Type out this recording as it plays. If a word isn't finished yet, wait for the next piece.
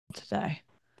today.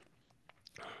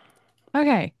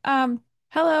 Okay.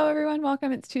 Hello everyone.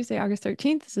 Welcome. It's Tuesday, August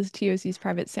 13th. This is TOC's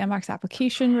private sandbox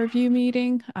application review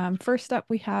meeting. First up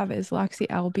we have is Loxy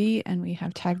LB, and we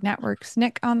have Tag Networks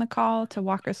Nick on the call to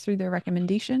walk us through their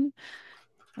recommendation.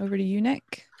 Over to you,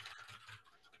 Nick.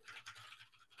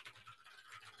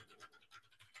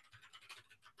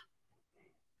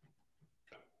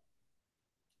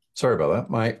 Sorry about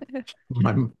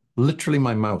that. Literally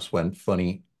my mouse went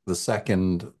funny the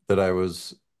second that I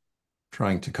was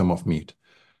trying to come off mute.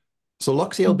 So No.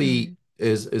 LuxLB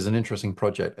is an interesting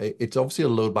project. It's obviously a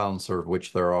load balancer of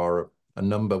which there are a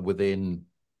number within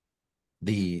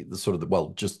the sort of the,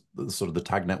 well, just the sort of the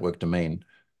tag network domain.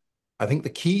 I think the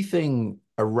key thing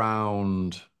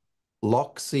around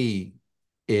Loxy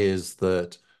is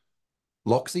that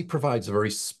Loxy provides a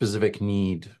very specific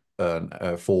need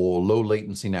for low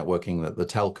latency networking that the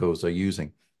telcos are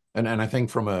using. And I think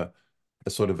from a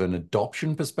sort of an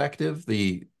adoption perspective,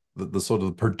 the sort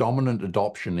of predominant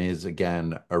adoption is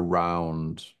again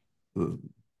around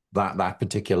that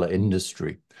particular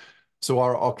industry. So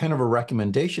our kind of a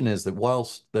recommendation is that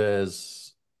whilst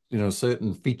there's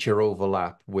certain feature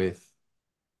overlap with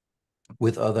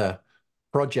other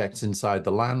projects inside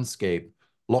the landscape,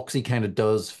 Loxy kind of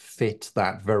does fit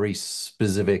that very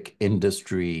specific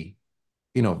industry,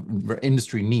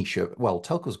 industry niche. Well,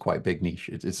 telco's quite a big niche.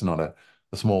 It's not a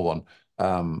small one.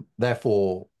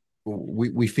 Therefore,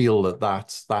 we feel that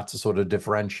that's a sort of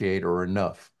differentiator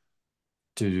enough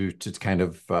to kind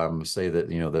of say that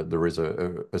that there is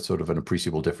a sort of an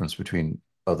appreciable difference between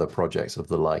other projects of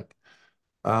the like.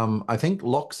 I think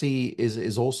Loxy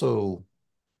is also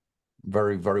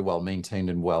very, very well maintained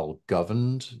and well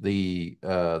governed.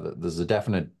 There's a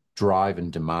definite drive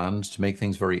and demand to make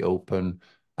things very open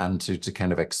and to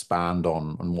kind of expand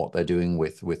on what they're doing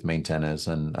with maintainers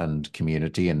and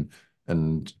community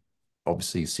and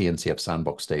obviously CNCF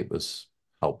Sandbox status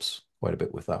helps quite a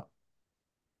bit with that.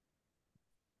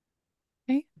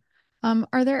 Okay.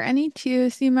 Are there any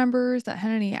TOC members that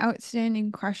had any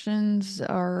outstanding questions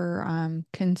or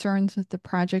concerns with the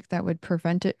project that would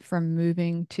prevent it from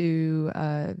moving to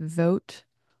vote?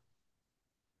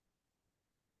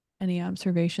 Any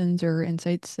observations or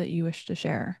insights that you wish to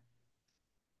share?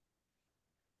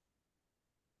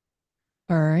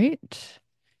 All right.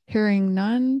 Hearing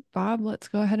none, Bob, let's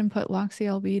go ahead and put Loxy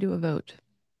LB to a vote.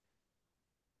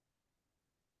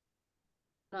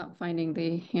 Not finding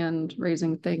the hand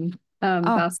raising thing.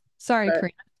 Oh, sorry, But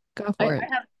Karina. Go I, for I it.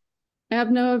 have I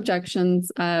have no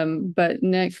objections. But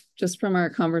Nick, just from our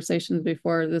conversations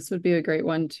before, this would be a great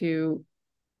one to.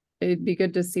 It'd be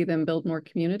good to see them build more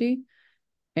community.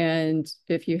 And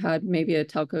if you had maybe a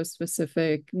telco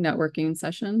specific networking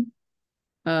session,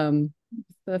 um,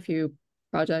 a few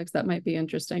projects that might be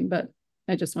interesting. But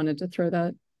I just wanted to throw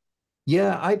that.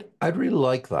 Yeah, I'd really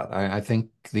like that. I think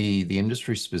the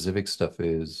industry specific stuff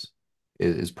is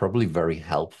probably very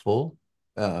helpful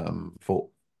for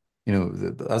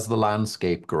as the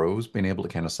landscape grows, being able to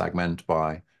kind of segment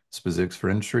by specifics for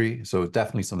industry. So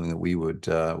definitely something that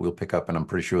we'll pick up, and I'm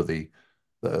pretty sure the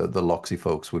Loxy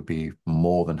folks would be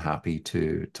more than happy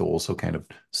to also kind of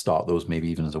start those maybe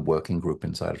even as a working group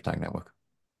inside of Tag Network.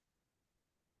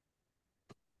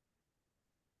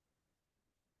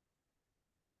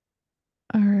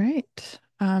 All right.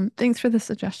 Thanks for the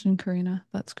suggestion, Karina.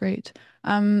 That's great.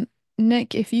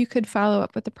 Nick, if you could follow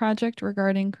up with the project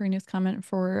regarding Karina's comment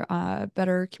for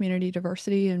better community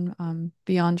diversity and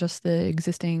beyond just the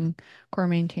existing core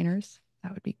maintainers,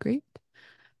 that would be great.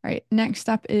 All right, next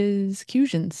up is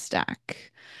Fusion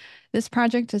Stack. This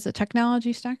project is a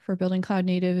technology stack for building cloud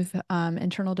native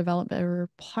internal developer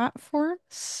platforms.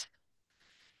 Let's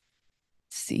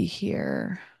see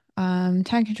here.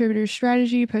 Tag contributor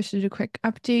strategy posted a quick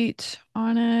update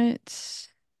on it.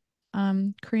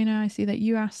 Karina, I see that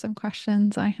you asked some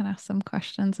questions. I can ask some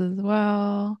questions as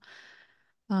well.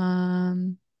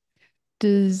 Um,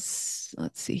 let's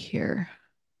see here.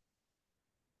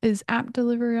 Is App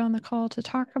Delivery on the call to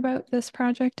talk about this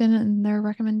project and their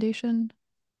recommendation?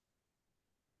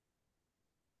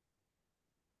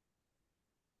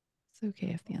 It's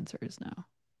okay if the answer is no.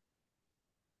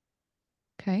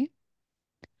 Okay.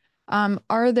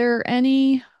 Are there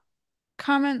any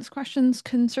comments, questions,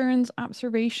 concerns,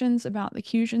 observations about the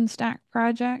Fusion Stack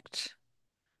project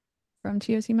from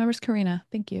TOC members? Karina,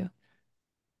 thank you.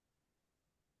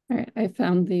 All right, I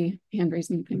found the hand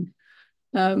raising thing.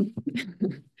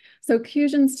 So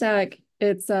Fusion Stack,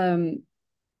 it's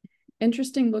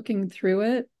interesting looking through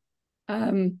it.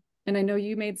 And I know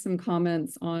you made some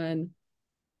comments on,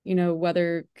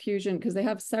 whether Fusion, because they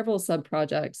have several sub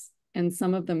projects and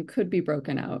some of them could be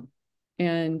broken out.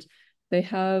 And they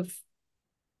have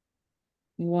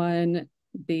one,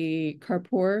 the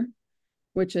Carpour,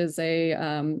 which is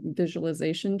a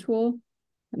visualization tool.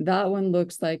 That one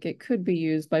looks like it could be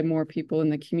used by more people in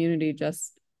the community,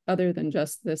 just other than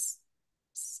just this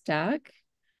stack.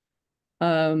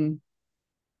 I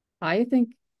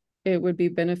think it would be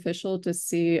beneficial to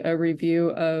see a review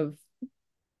of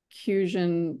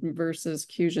Fusion versus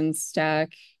Fusion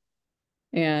Stack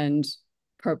and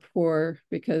Carpour,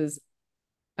 because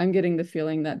I'm getting the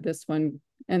feeling that this one,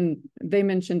 and they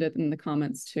mentioned it in the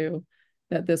comments too,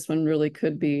 that this one really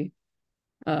could be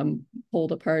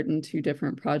pulled apart into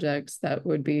different projects that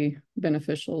would be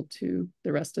beneficial to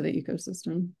the rest of the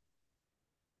ecosystem.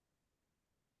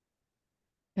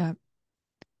 Yeah.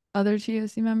 Other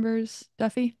TOC members,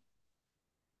 Duffy?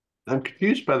 I'm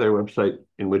confused by their website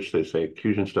in which they say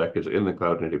Fusion Stack is in the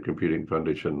Cloud Native Computing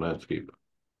Foundation landscape.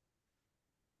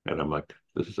 And I'm like,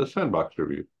 this is a sandbox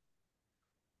review.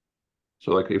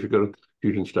 So like if you go to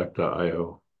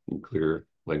fusionstack.io in clear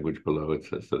language below, it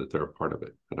says that they're a part of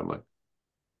it. And I'm like,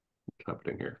 what's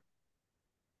happening here?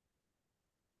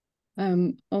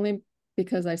 Only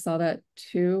because I saw that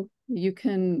too. You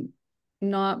can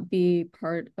not be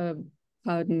part of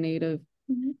Cloud Native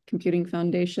Computing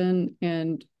Foundation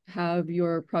and have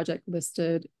your project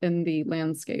listed in the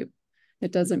landscape.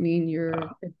 It doesn't mean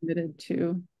you're admitted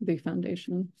to the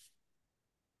foundation.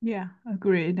 Yeah,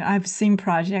 agreed. I've seen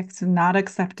projects not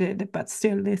accepted, but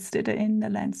still listed in the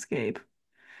landscape.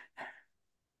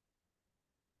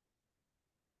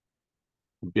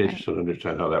 Be interested to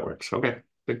understand how that works. Okay,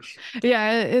 thanks.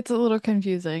 Yeah, it's a little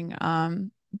confusing.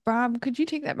 Bob, could you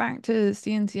take that back to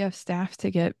CNCF staff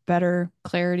to get better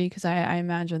clarity? Because I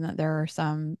imagine that there are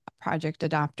some project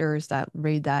adopters that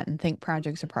read that and think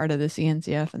projects are part of the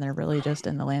CNCF and they're really just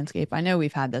in the landscape. I know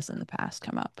we've had this in the past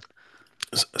come up.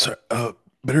 Sorry,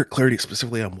 better clarity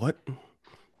specifically on what?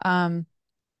 Um,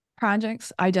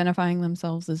 Projects identifying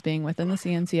themselves as being within the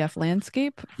CNCF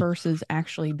landscape versus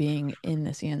actually being in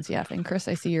the CNCF. And Chris,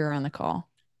 I see you're on the call.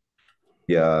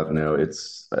 Yeah, no,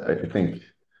 I think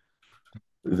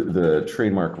the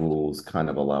trademark rules kind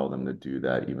of allow them to do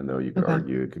that, even though you could Okay.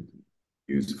 argue it could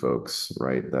use folks,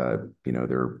 right? That,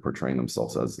 they're portraying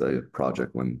themselves as a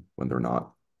project when they're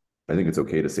not. I think it's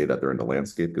okay to say that they're in the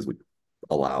landscape because we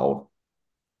allow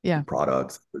Yeah.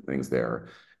 products, things there.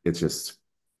 It's just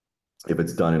if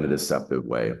it's done in a deceptive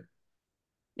way.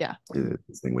 Yeah. I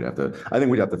think we'd have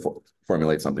to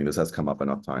formulate something. This has come up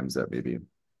enough times that maybe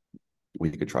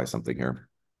we could try something here.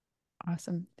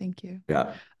 Awesome. Thank you.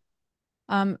 Yeah.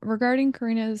 Regarding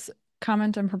Karina's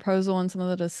comment and proposal and some of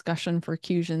the discussion for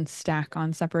Fusion Stack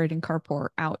on separating Carpour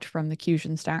out from the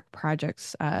Fusion Stack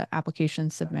project's application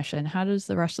submission, how does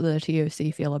the rest of the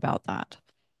TOC feel about that?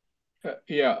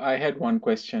 Yeah, I had one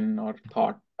question or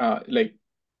thought. Like,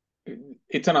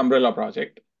 it's an umbrella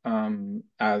project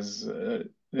as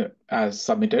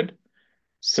submitted.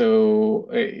 So,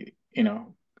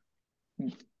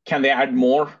 can they add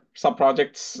more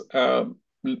sub-projects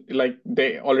like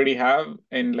they already have?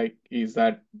 And like, is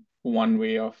that one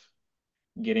way of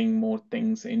getting more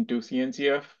things into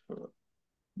CNCF?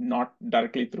 Not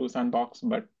directly through Sandbox,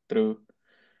 but through,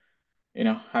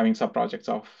 having sub-projects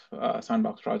of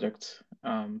Sandbox projects.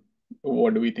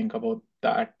 What do we think about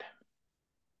that?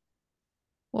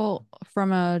 Well,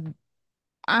 from a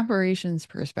operations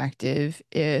perspective,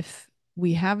 if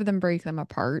we have them break them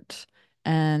apart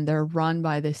and they're run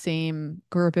by the same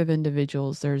group of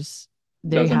individuals, it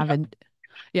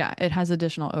has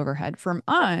additional overhead. From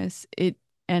us,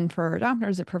 and for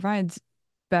adopters, it provides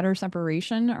better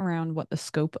separation around what the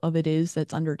scope of it is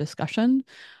that's under discussion.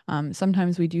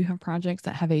 Sometimes we do have projects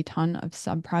that have a ton of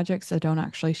sub-projects that don't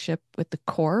actually ship with the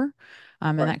core,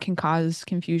 and that can cause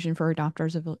confusion for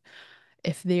adopters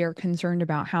if they are concerned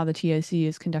about how the TOC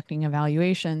is conducting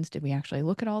evaluations. Did we actually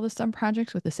look at all the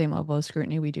sub-projects with the same level of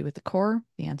scrutiny we do with the core?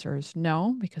 The answer is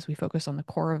no, because we focus on the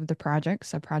core of the project.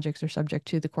 Sub-projects are subject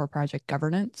to the core project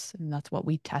governance, and that's what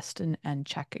we test and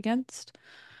check against.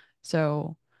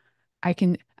 So I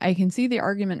can see the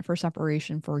argument for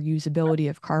separation for usability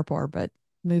of Carpour, but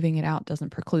moving it out doesn't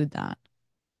preclude that.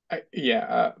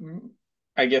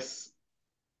 I guess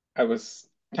I was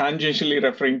tangentially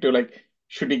referring to like,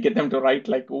 should we get them to write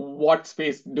like what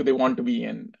space do they want to be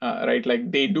in, right?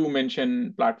 Like they do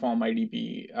mention platform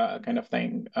IDP kind of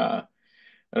thing,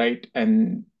 right?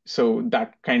 And so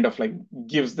that kind of like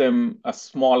gives them a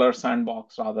smaller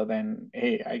sandbox rather than,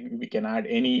 hey, we can add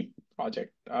any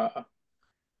project.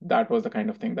 That was the kind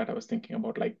of thing that I was thinking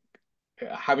about, like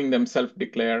having them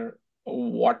self-declare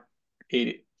where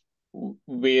they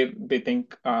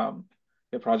think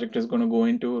the project is going to go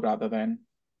into rather than,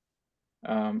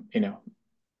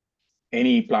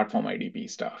 any platform IDP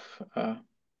stuff.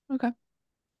 Okay.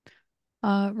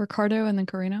 Ricardo and then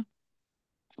Karina.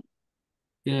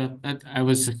 Yeah, I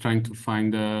was just trying to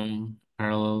find a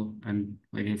parallel, and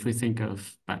like if we think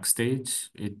of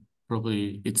Backstage,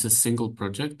 it's a single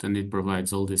project and it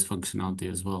provides all this functionality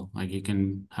as well. Like you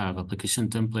can have application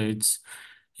templates,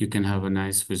 you can have a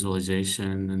nice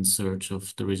visualization and search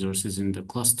of the resources in the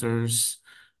clusters,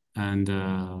 and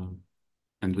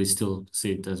we still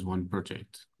see it as one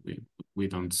project. We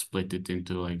don't split it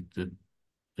into like the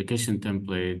application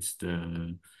templates,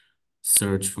 the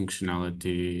search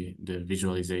functionality, the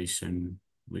visualization.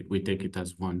 We take it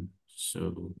as one.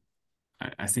 So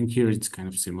I think here it's kind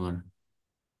of similar.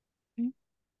 Okay.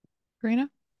 Karina?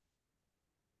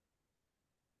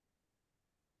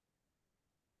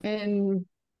 In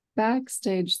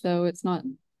Backstage, though, it's not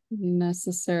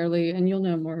necessarily, and you'll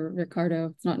know more,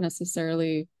 Ricardo, it's not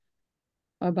necessarily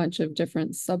a bunch of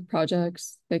different sub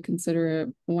projects. They consider it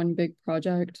one big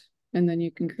project, and then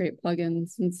you can create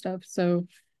plugins and stuff. So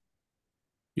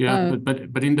yeah,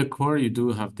 but in the core you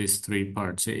do have these three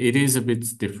parts. It is a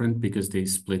bit different because they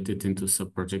split it into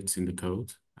sub projects in the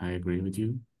code. I agree with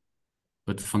you.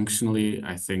 But functionally,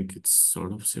 I think it's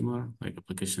sort of similar, like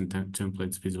application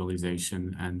templates,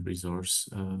 visualization, and resource.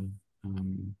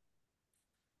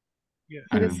 Yeah.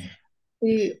 I guess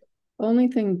the only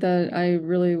thing that I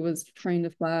really was trying to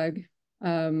flag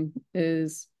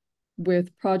is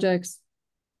with projects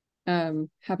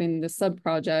having the sub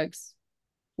projects,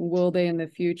 will they in the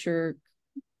future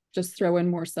just throw in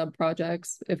more sub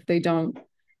projects if they don't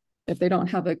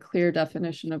have a clear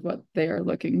definition of what they are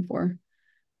looking for?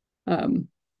 And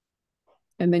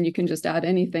then you can just add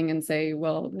anything and say,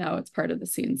 well, now it's part of the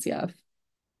CNCF.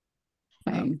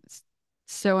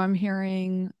 So I'm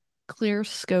hearing clear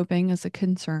scoping as a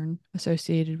concern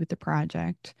associated with the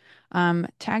project.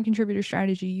 Tag contributor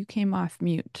strategy, you came off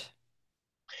mute.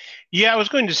 Yeah, I was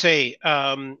going to say, so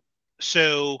I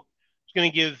was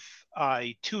going to give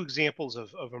two examples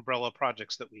of umbrella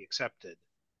projects that we accepted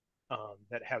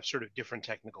that have sort of different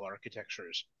technical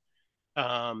architectures.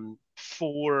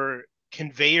 For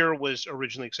Conveyor was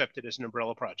originally accepted as an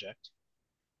umbrella project.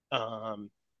 And,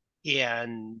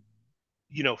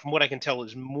 you know, from what I can tell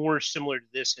is more similar to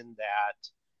this in that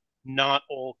not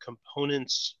all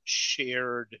components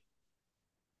shared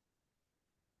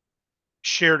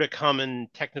a common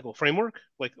technical framework.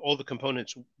 Like all the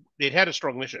components, it had a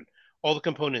strong mission. All the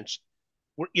components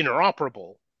were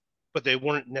interoperable, but they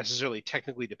weren't necessarily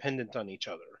technically dependent on each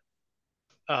other.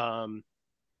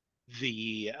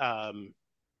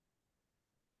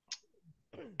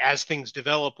 As things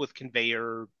develop with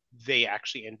Conveyor, they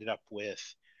actually ended up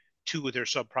with two of their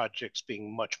sub projects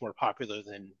being much more popular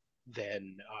than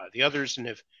the others, and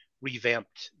have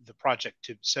revamped the project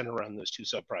to center around those two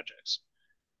sub projects.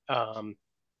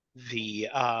 The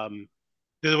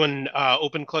other one,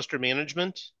 Open Cluster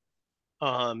Management,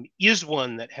 is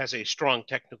one that has a strong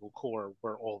technical core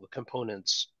where all the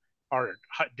components are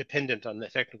dependent on the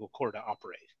technical core to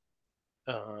operate.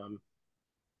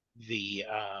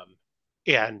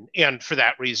 And for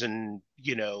that reason,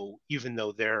 you know, even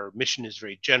though their mission is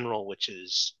very general, which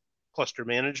is cluster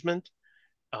management,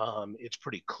 it's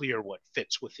pretty clear what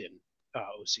fits within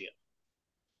OCM.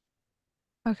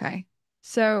 Okay.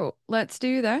 So let's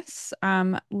do this.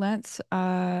 Let's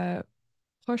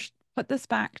put this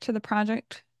back to the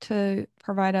project to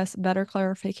provide us better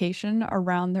clarification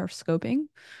around their scoping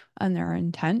and their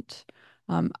intent.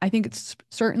 I think it's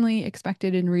certainly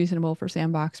expected and reasonable for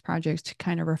sandbox projects to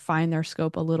kind of refine their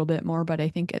scope a little bit more, but I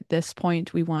think at this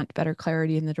point we want better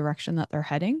clarity in the direction that they're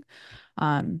heading,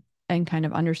 and kind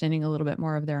of understanding a little bit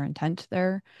more of their intent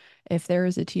there. If there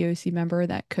is a TOC member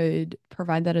that could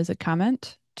provide that as a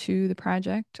comment to the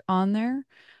project on there,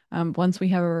 once we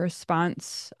have a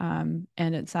response and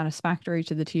it's satisfactory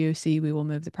to the TOC, we will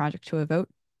move the project to a vote.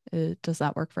 Does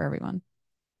that work for everyone?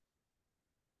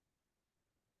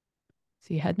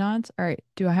 See head nods. All right.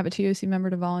 Do I have a TOC member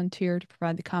to volunteer to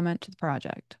provide the comment to the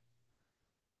project?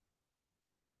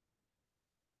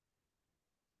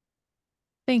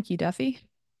 Thank you, Duffy.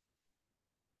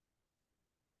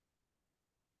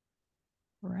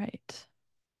 Right.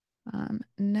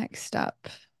 Next up,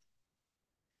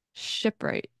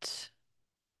 Shipwright.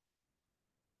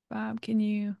 Bob, can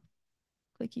you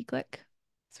clicky click?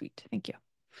 Sweet. Thank you.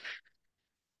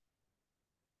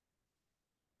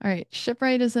 All right.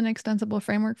 Shipwright is an extensible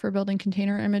framework for building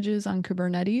container images on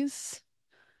Kubernetes.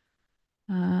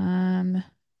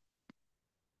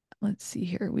 Let's see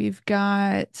here. We've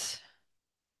got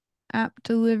app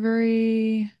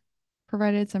delivery,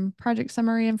 provided some project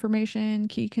summary information,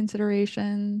 key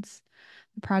considerations.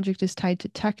 The project is tied to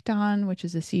Tecton, which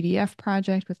is a CDF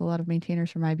project with a lot of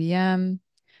maintainers from IBM.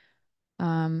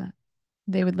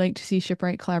 They would like to see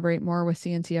Shipwright collaborate more with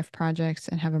CNCF projects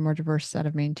and have a more diverse set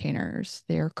of maintainers.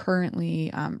 They are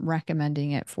currently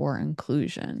recommending it for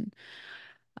inclusion.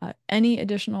 Any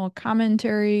additional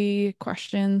commentary,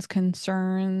 questions,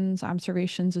 concerns,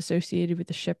 observations associated with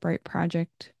the Shipwright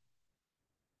project?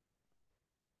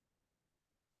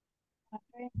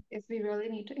 If we really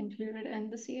need to include it in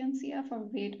the CNCF or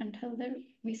wait until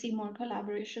we see more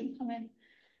collaboration come in.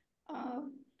 Uh,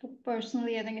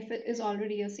 Personally, I think if it is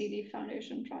already a CD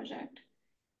Foundation project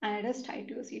and it is tied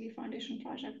to a CD Foundation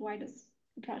project, why does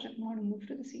the project want to move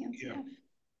to the CNCF? Yeah.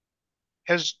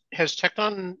 Has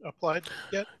Tecton applied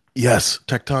yet? Yes,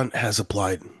 Tecton has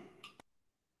applied.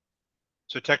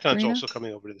 So Tecton's Karina? also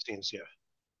coming over to the CNCF.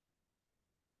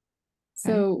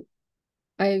 So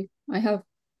I have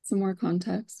some more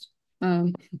context.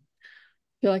 Feel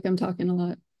like I'm talking a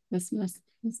lot this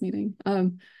meeting.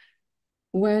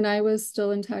 When I was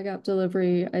still in Tag App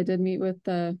Delivery, I did meet with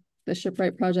the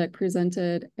Shipwright project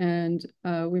presented, and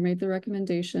we made the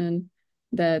recommendation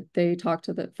that they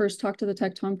first talk to the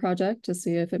Tecton project to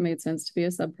see if it made sense to be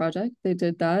a sub-project. They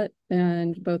did that,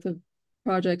 and both of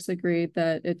projects agreed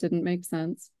that it didn't make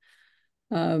sense.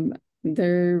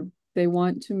 They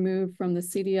want to move from the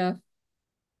CD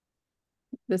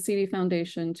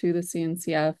Foundation to the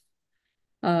CNCF.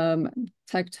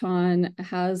 Tecton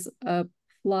has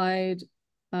applied,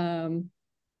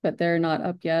 but they're not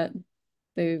up yet.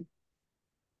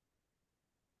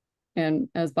 And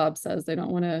as Bob says, they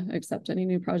don't want to accept any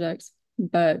new projects,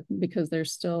 but because they're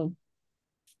still,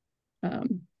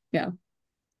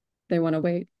 they want to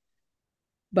wait.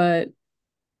 But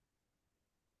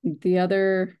the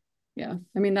other, I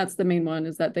mean, that's the main one,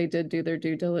 is that they did do their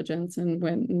due diligence and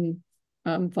went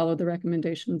and followed the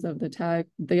recommendations of the tag.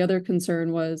 The other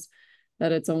concern was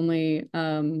that it's only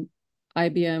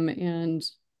IBM and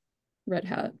Red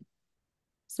Hat.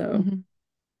 So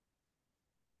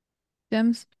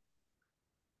Dims?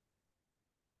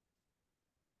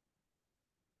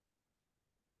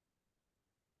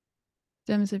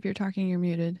 Dims, if you're talking, you're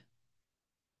muted.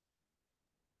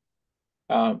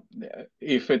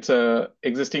 If it's a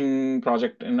existing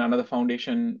project in another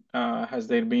foundation, has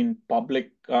there been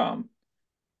public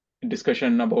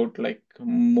discussion about like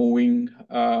moving?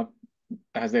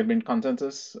 Has there been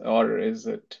consensus, or is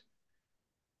it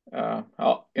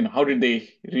how did they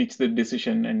reach the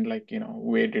decision, and like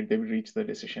where did they reach the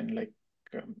decision? Like,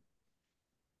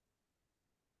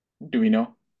 do we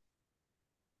know,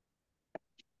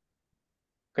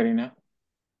 Karina?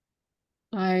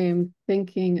 I'm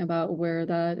thinking about where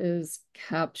that is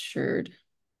captured.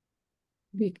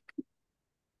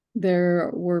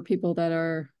 There were people that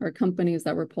are companies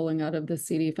that were pulling out of the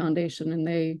CD Foundation, and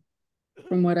they,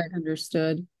 from what I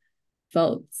understood,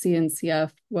 felt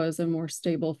CNCF was a more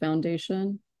stable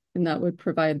foundation, and that would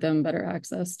provide them better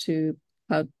access to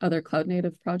other cloud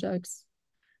native projects.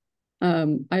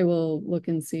 I will look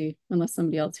and see, unless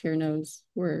somebody else here knows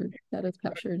where that is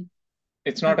captured.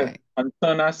 It's not a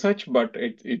concern as such, but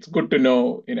it's good to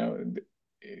know,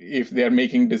 if they are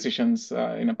making decisions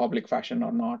in a public fashion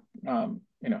or not,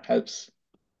 helps.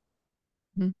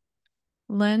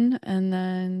 Lynn, and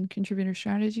then contributor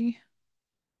strategy.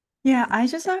 Yeah, I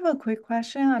just have a quick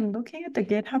question. I'm looking at the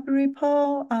GitHub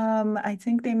repo. I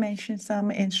think they mentioned some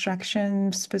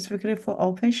instructions specifically for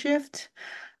OpenShift.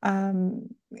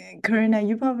 Karina,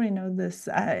 you probably know this.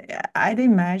 I'd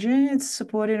imagine it's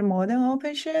supported more than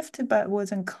OpenShift, but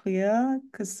wasn't clear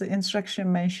because the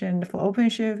instruction mentioned for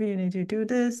OpenShift, you need to do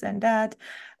this and that.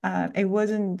 It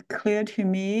wasn't clear to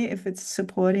me if it's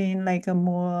supporting like a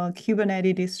more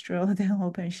Kubernetes distro than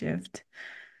OpenShift.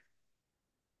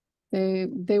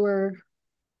 They were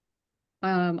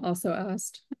also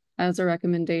asked as a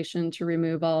recommendation to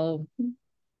remove all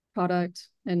product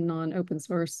and non-open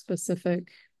source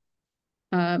specific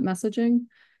messaging.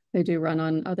 They do run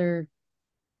on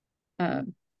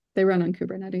they run on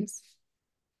Kubernetes.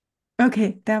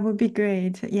 Okay, that would be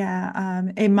great. Yeah,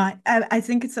 I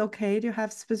think it's okay to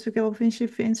have specific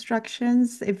OpenShift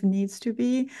instructions if needs to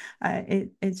be.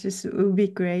 It just would be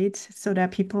great so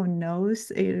that people knows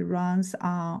it runs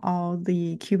on all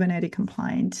the Kubernetes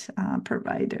compliant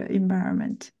provider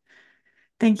environment.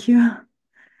 Thank you.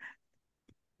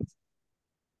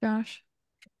 Josh?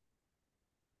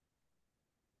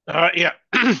 Yeah,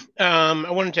 I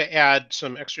wanted to add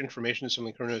some extra information to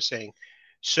something Karina was saying.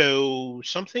 So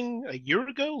a year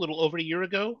ago, a little over a year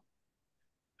ago,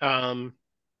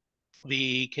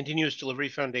 the Continuous Delivery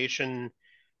Foundation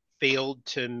failed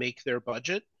to make their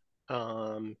budget,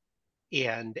 and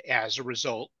as a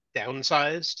result,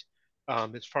 downsized.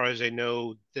 As far as I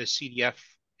know, the CDF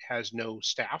has no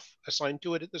staff assigned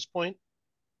to it at this point.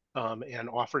 and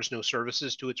offers no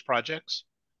services to its projects.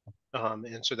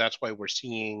 And so that's why we're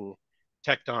seeing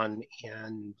Tecton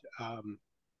and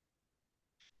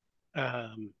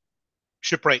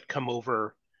Shipwright come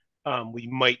over. We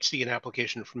might see an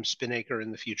application from Spinnaker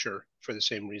in the future for the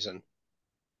same reason,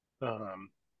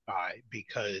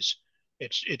 because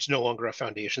it's no longer a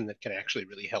foundation that can actually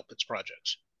really help its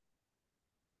projects.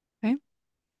 Okay,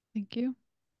 thank you.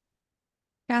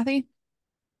 Kathy?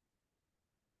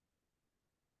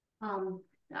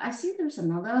 I see there's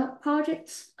another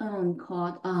project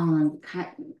called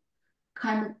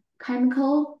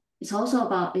chemical. It's also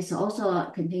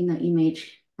a container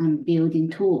image and building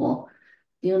tool.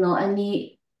 Do you know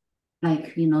any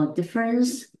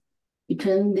difference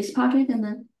between this project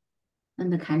and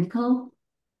the chemical?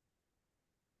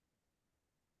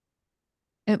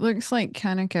 It looks like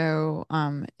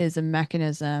Kaneko is a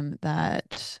mechanism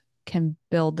that can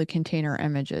build the container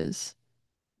images.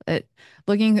 It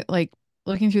looking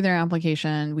through their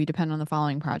application, we depend on the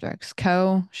following projects.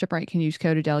 Shipwright can use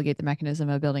Co to delegate the mechanism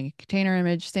of building a container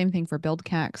image. Same thing for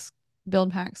BuildPacks,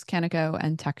 Kaneko,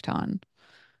 and Tecton.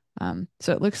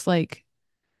 So it looks like,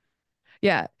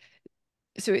 yeah.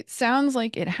 So it sounds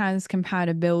like it has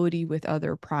compatibility with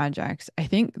other projects. I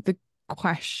think the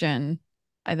question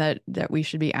that we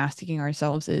should be asking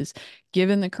ourselves is,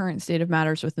 given the current state of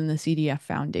matters within the CDF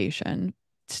Foundation,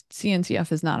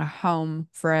 CNCF is not a home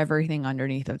for everything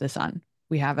underneath of the sun.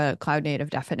 We have a cloud native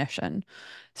definition.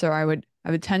 So I would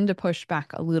tend to push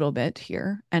back a little bit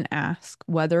here and ask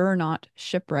whether or not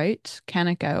Shipwright,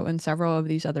 Kaneko, and several of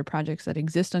these other projects that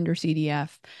exist under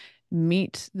CDF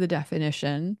meet the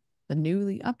definition, the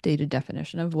newly updated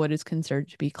definition of what is considered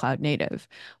to be cloud native.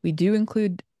 We do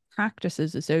include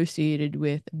practices associated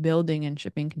with building and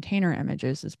shipping container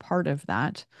images as part of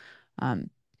that.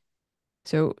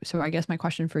 So I guess my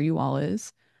question for you all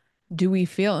is, do we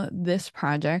feel this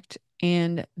project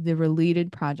and the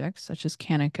related projects such as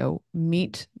Kaneko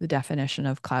meet the definition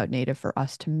of cloud native for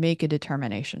us to make a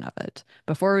determination of it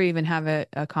before we even have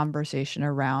a conversation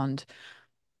around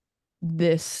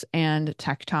this and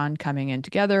Tecton coming in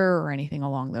together or anything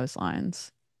along those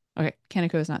lines? Okay,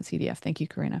 Kaneko is not CDF. Thank you,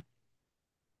 Karina.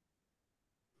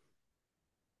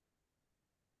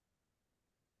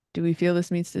 Do we feel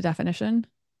this meets the definition?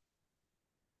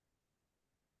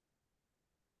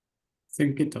 I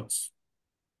think it does.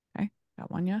 Okay,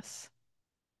 got one yes.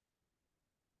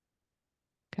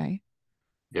 Okay.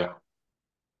 Yeah.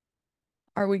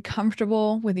 Are we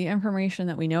comfortable with the information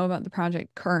that we know about the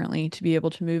project currently to be able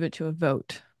to move it to a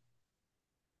vote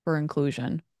for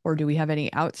inclusion? Or do we have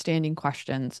any outstanding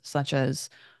questions, such as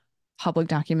public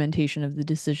documentation of the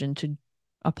decision to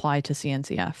apply to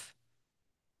CNCF?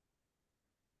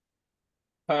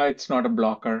 It's not a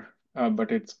blocker,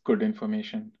 but it's good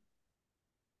information.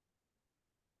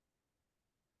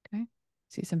 Okay.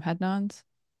 See some head nods.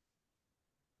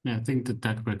 Yeah, I think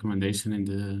that recommendation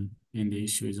in the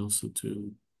issue is also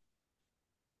to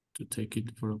take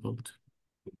it for a vote.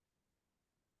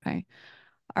 Okay.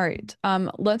 All right.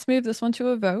 Let's move this one to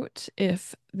a vote.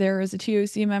 If there is a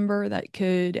TOC member that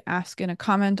could ask in a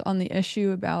comment on the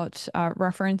issue about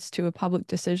reference to a public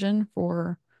decision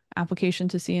for application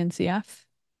to CNCF.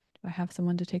 Do I have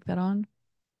someone to take that on?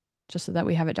 Just so that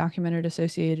we have it documented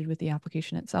associated with the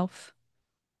application itself.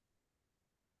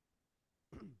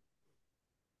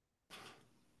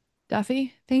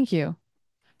 Duffy, thank you.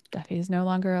 Duffy is no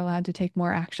longer allowed to take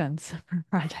more actions for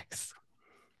projects.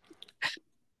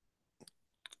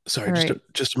 Sorry, All just right.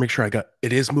 to make sure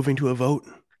it is moving to a vote.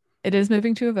 It is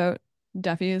moving to a vote.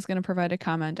 Duffy is going to provide a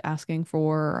comment asking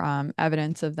for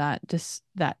evidence of that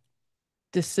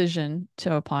decision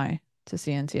to apply to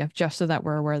CNCF, just so that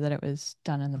we're aware that it was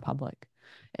done in the public.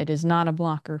 It is not a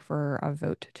blocker for a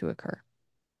vote to occur.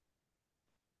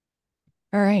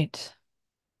 All right.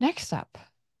 Next up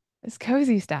is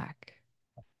Cozy Stack.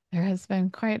 There has been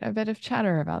quite a bit of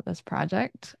chatter about this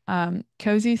project.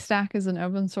 Cozy Stack is an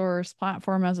open source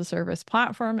platform as a service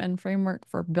platform and framework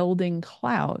for building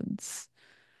clouds.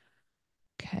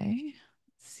 Okay,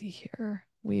 let's see here.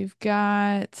 We've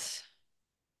got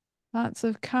lots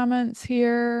of comments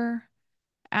here.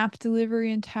 App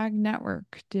delivery and tag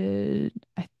network.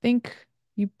 I think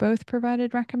you both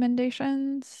provided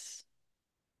recommendations?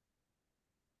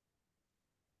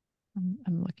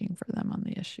 I'm looking for them on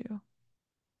the issue.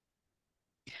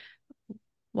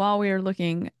 While we are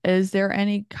looking, is there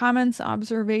any comments,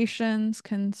 observations,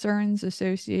 concerns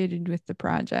associated with the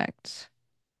project?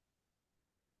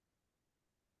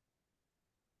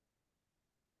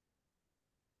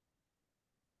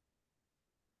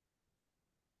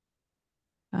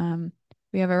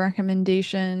 We have a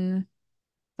recommendation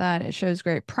that it shows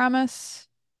great promise.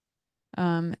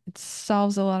 It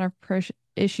solves a lot of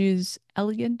issues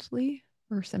elegantly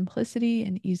for simplicity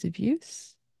and ease of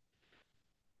use.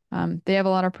 They have a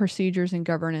lot of procedures and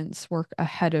governance work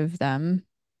ahead of them.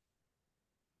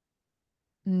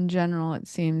 In general, it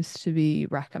seems to be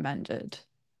recommended.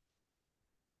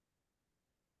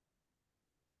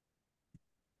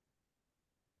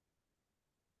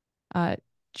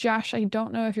 Josh, I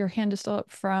don't know if your hand is still up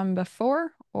from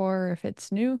before or if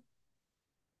it's new.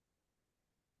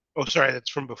 Oh, sorry, that's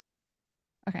from before.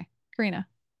 Okay, Karina.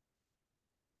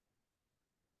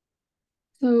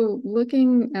 So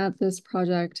looking at this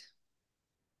project,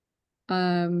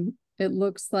 it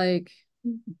looks like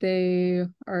they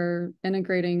are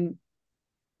integrating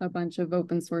a bunch of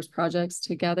open source projects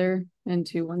together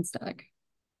into one stack.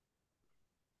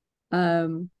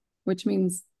 Which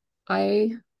means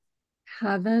I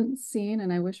haven't seen,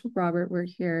 and I wish Robert were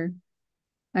here,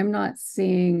 I'm not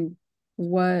seeing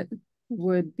what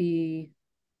would be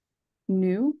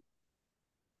new,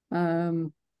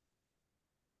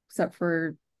 except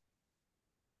for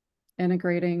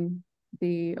integrating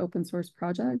the open source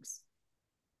projects.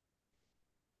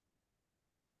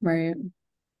 Right.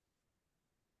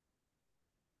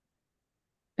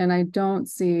 And I didn't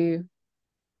see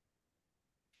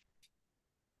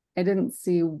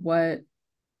what,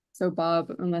 so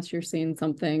Bob, unless you're seeing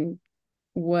something,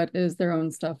 what is their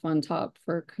own stuff on top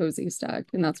for Cozy Stack?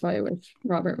 And that's why I wish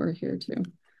Robert were here too.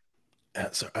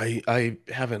 So I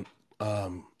haven't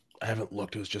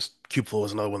looked. It was just Kubeflow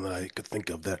was another one that I could think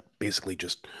of that basically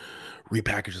just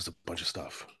repackages a bunch of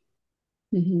stuff.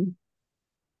 Mm-hmm.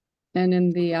 And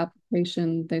in the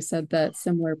application, they said that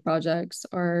similar projects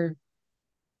are,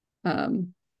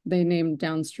 they named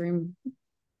downstream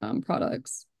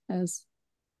products as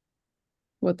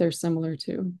what they're similar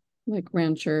to, like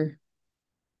Rancher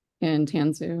and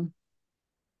Tanzu.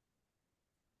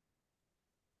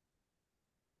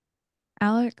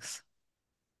 Alex?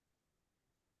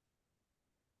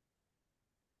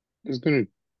 I was going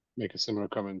to make a similar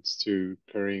comment to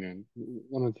Karina.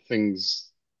 One of the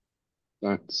things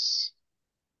that's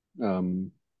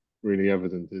really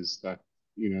evident is that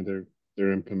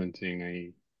they're implementing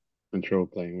a control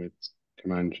plane with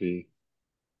Command G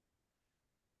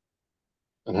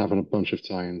and having a bunch of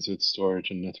tie-ins with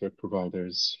storage and network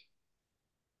providers.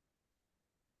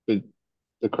 But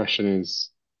the question is,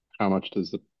 how much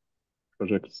does the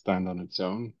project stand on its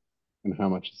own, and how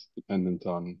much is dependent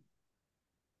on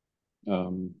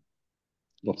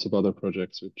lots of other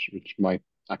projects, which might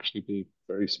actually be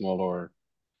very small or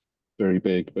very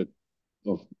big, but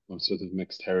of sort of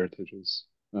mixed heritages.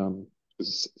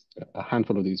 Because a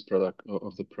handful of these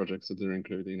of the projects that they're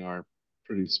including are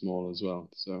pretty small as well.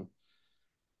 So,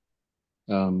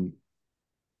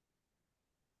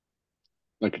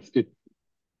 like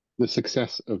the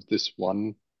success of this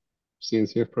one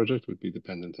CNCF project would be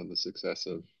dependent on the success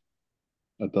of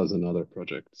a dozen other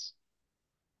projects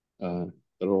that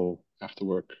all have to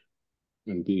work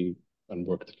and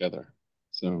work together.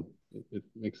 So it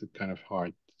makes it kind of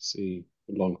hard to see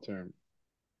the long-term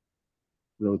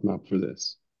roadmap for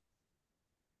this.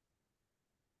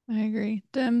 I agree.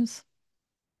 Dims?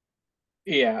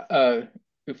 Yeah,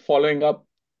 following up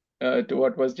to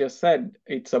what was just said,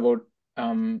 it's about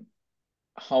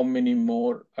how many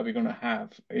more are we going to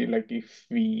have? Like if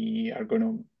we are going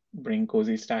to bring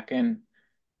Cozy Stack in,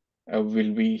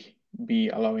 will we be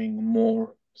allowing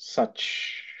more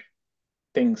such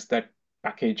things that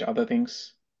package other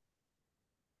things?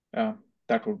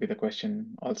 That would be the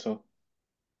question also.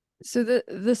 So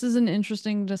this is an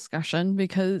interesting discussion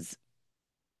because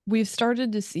we've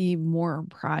started to see more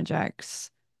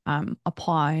projects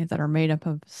apply that are made up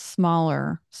of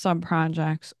smaller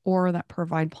sub-projects or that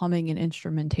provide plumbing and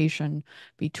instrumentation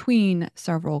between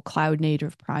several cloud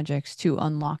native projects to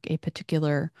unlock a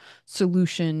particular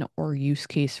solution or use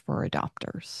case for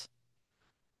adopters.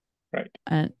 Right.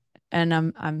 And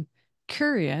I'm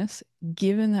curious,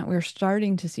 given that we're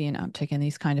starting to see an uptick in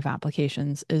these kind of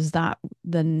applications, is that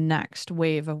the next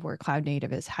wave of where cloud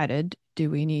native is headed? Do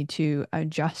we need to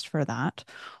adjust for that?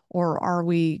 Or are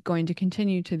we going to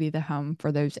continue to be the home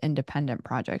for those independent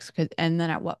projects? And then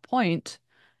at what point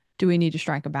do we need to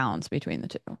strike a balance between the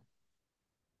two?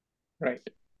 Right.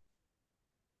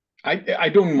 I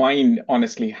don't mind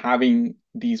honestly having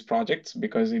these projects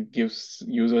because it gives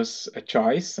users a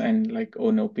choice and like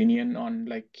own opinion on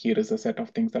like here is a set of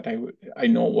things that I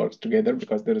know works together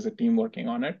because there is a team working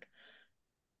on it.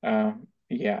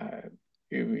 Yeah.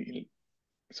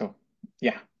 So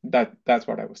yeah, that's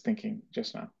what I was thinking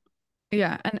just now.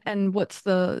 Yeah, and what's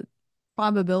the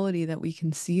probability that we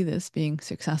can see this being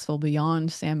successful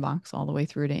beyond sandbox all the way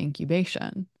through to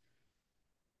incubation?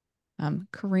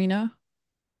 Karina,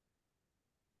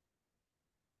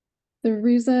 The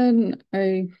reason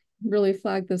I really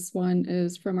flagged this one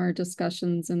is from our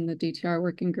discussions in the DTR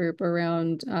working group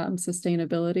around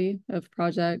sustainability of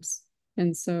projects.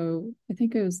 And so I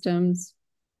think it was Dems,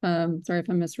 sorry if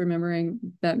I'm misremembering,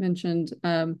 that mentioned,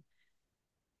 so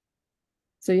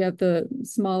you have the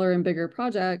smaller and bigger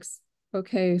projects.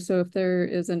 Okay, so if there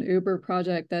is an Uber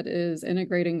project that is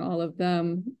integrating all of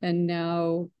them, and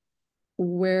now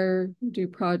where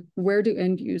do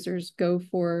end users go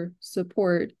for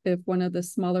support if one of the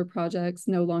smaller projects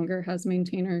no longer has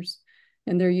maintainers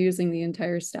and they're using the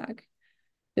entire stack?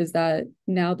 Is that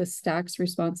now the stack's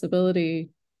responsibility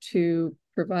to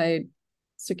provide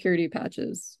security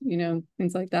patches,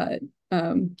 things like that?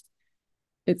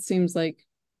 It seems like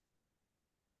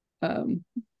a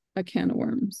can of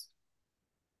worms.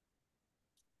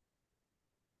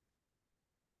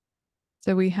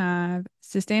 So we have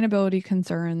sustainability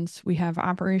concerns, we have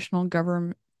operational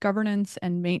governance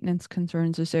and maintenance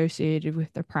concerns associated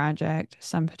with the project,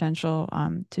 some potential,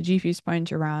 to GP's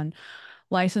point, around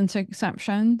license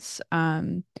exceptions.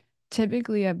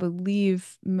 Typically, I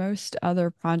believe most other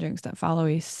projects that follow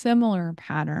a similar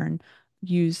pattern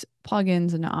use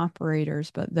plugins and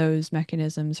operators, but those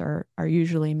mechanisms are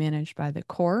usually managed by the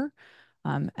core.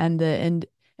 And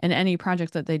any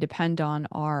projects that they depend on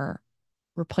are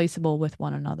replaceable with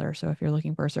one another. So if you're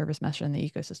looking for a service mesh in the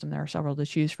ecosystem, there are several to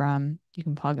choose from. You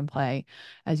can plug and play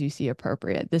as you see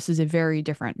appropriate. This is a very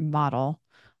different model,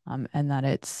 and that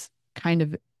it's kind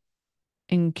of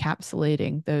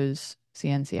encapsulating those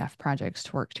CNCF projects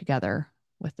to work together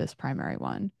with this primary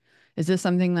one. Is this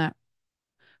something that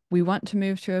we want to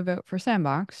move to a vote for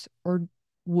Sandbox, or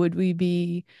would we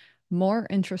be more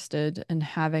interested in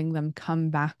having them come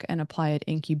back and apply at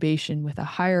incubation with a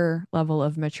higher level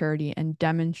of maturity and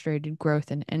demonstrated growth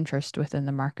and interest within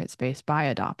the market space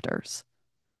by adopters?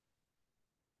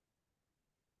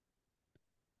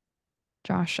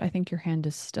 Josh, I think your hand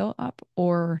is still up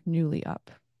or newly up.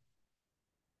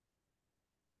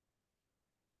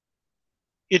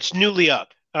 It's newly up.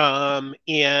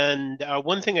 And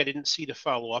one thing I didn't see to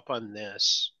follow up on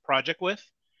this project with.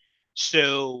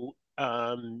 So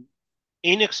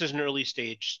Anix is an early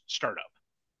stage startup.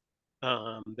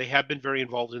 They have been very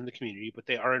involved in the community, but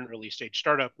they are an early stage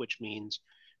startup, which means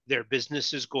their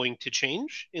business is going to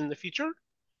change in the future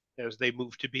as they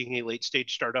move to being a late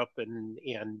stage startup and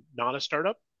not a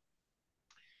startup.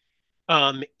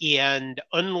 And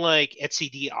unlike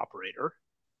etcd operator,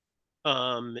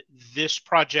 this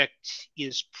project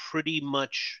is pretty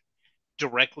much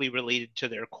directly related to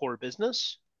their core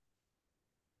business.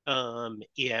 I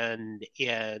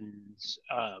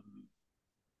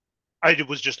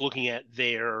was just looking at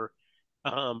their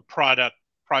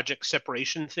project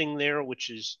separation thing there, which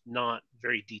is not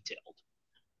very detailed.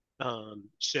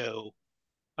 So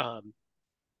I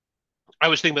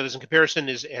was thinking about this in comparison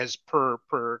as per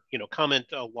comment.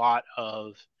 A lot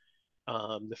of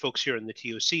the folks here in the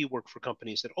TOC work for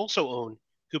companies that also own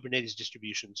Kubernetes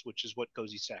distributions, which is what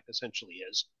Cozy Stack essentially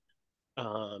is.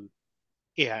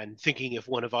 And thinking if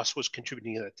one of us was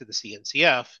contributing that to the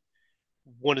CNCF,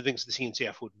 one of the things the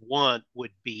CNCF would want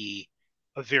would be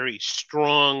a very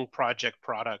strong project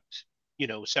product,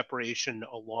 separation,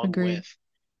 along Agreed. with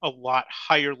a lot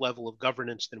higher level of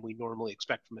governance than we normally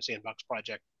expect from a sandbox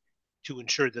project to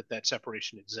ensure that that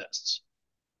separation exists.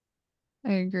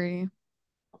 I agree.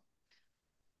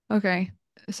 Okay,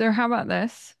 so how about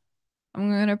this? I'm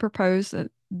going to propose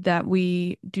that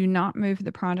we do not move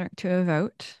the project to a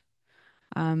vote.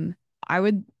 I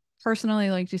would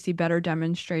personally like to see better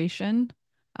demonstration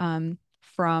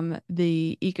from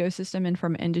the ecosystem and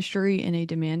from industry in a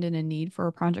demand and a need for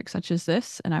a project such as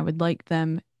this. And I would like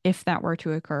them, if that were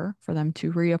to occur, for them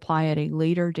to reapply at a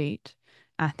later date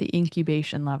at the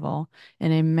incubation level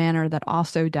in a manner that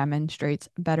also demonstrates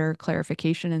better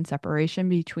clarification and separation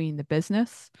between the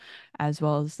business as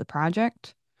well as the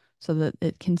project so that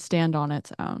it can stand on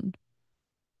its own.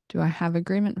 Do I have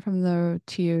agreement from the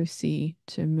TOC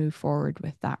to move forward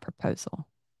with that proposal?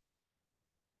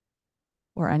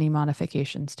 Or any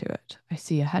modifications to it? I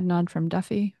see a head nod from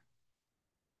Duffy.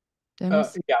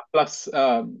 Dims? Yeah, plus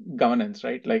governance,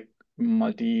 right? Like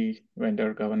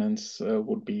multi-vendor governance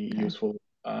would be useful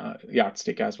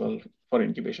yardstick as well for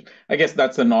incubation. I guess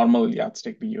that's a normal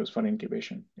yardstick we use for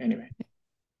incubation anyway.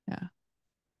 Yeah.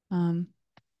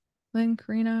 Lynn,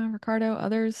 Karina, Ricardo,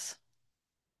 others?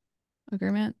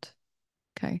 Agreement?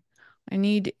 Okay. I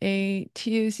need a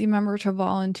TOC member to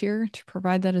volunteer to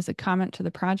provide that as a comment to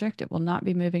the project. It will not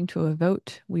be moving to a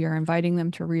vote. We are inviting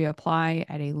them to reapply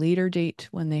at a later date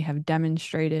when they have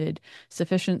demonstrated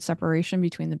sufficient separation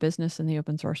between the business and the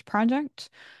open source project,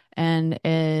 and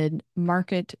a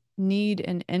market need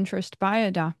and interest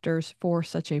by adopters for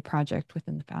such a project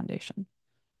within the foundation.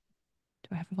 Do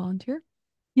I have a volunteer?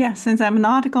 Yeah, since I'm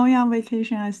not going on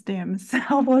vacation, I STEM, so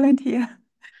I'll volunteer.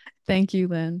 Thank you,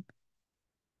 Lynn.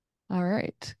 All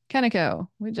right, Keniko,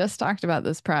 we just talked about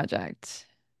this project.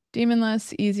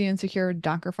 Daemonless, easy and secure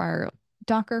Docker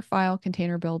file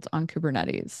container builds on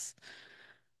Kubernetes.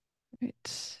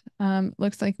 Right.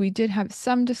 Looks like we did have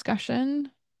some discussion.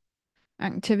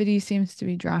 Activity seems to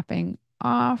be dropping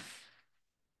off.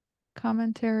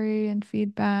 Commentary and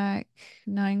feedback.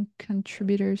 9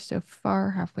 contributors so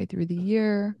far, halfway through the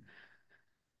year.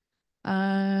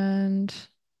 And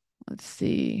let's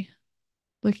see.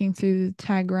 Looking through the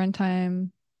tag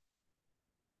runtime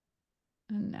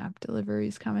and app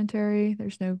deliveries commentary.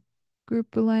 There's no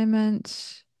group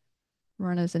alignment.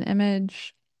 Run as an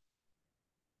image.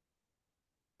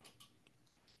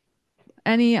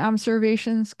 Any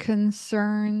observations,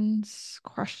 concerns,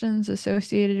 questions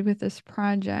associated with this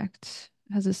project?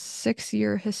 It has a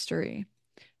 6-year history.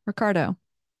 Ricardo.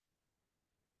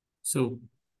 So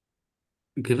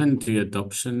given the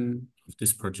adoption of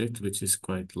this project, which is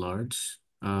quite large,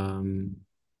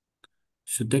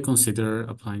 should they consider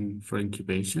applying for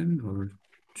incubation or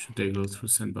should they go through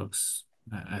Sandbox?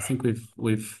 I think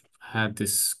we've had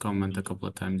this comment a couple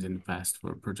of times in the past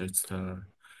for projects that are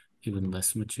even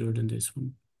less mature than this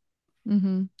one.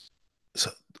 Mm-hmm.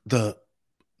 So the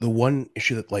one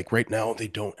issue that like right now they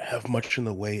don't have much in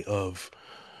the way of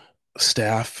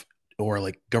staff or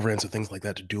like governance and things like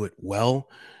that to do it well.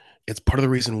 It's part of the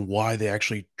reason why they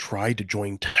actually tried to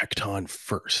join Tecton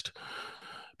first,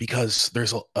 because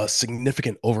there's a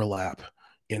significant overlap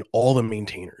in all the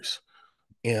maintainers,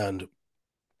 and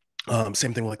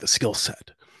same thing with like the skill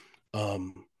set.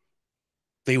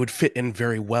 They would fit in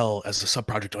very well as a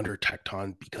subproject under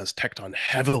Tecton because Tecton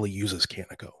heavily uses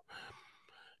Canico.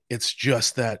 It's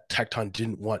just that Tecton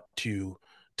didn't want to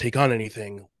take on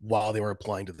anything while they were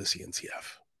applying to the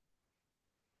CNCF.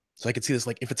 So I could see this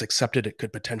like if it's accepted, it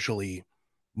could potentially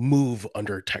move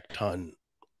under Tecton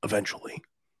eventually.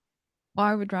 Well,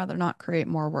 I would rather not create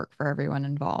more work for everyone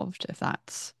involved if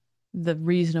that's the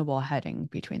reasonable heading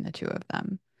between the two of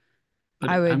them. But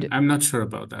I would. I'm not sure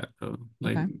about that though.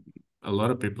 Like Okay. a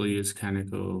lot of people use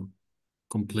Canico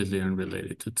completely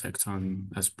unrelated to Tecton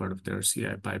as part of their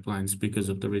CI pipelines because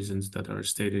of the reasons that are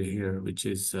stated here, which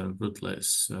is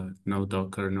rootless, no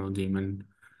Docker, no daemon,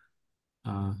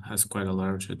 has quite a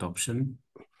large adoption,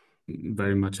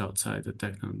 very much outside the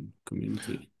Tecton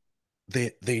community.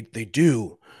 They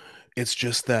do. It's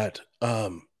just that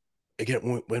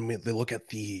again when they look at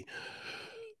the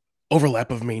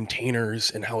overlap of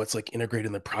maintainers and how it's like integrated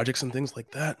in the projects and things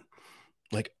like that,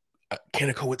 like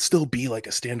Canico would still be like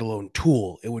a standalone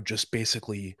tool. It would just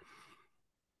basically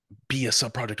be a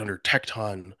subproject under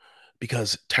Tecton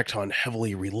because Tecton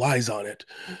heavily relies on it,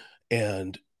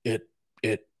 and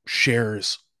it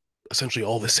shares essentially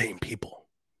all the same people.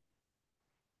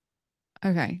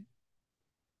 Okay.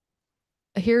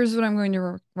 Here's what I'm going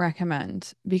to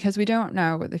recommend because we don't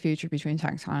know what the future between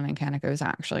Tecton and Canico is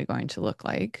actually going to look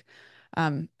like.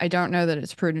 I don't know that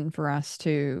it's prudent for us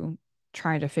to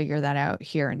try to figure that out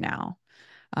here and now.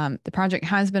 The project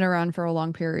has been around for a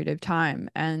long period of time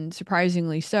and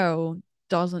surprisingly so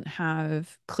doesn't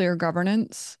have clear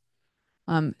governance.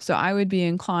 So I would be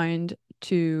inclined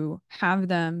to have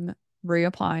them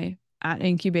reapply at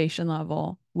incubation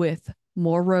level with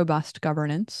more robust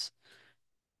governance,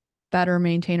 better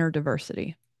maintainer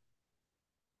diversity.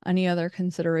 Any other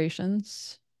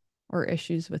considerations or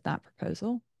issues with that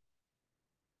proposal?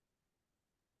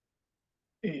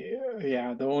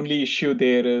 Yeah, the only issue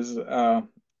there is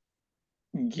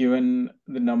given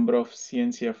the number of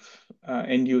CNCF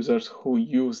end users who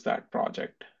use that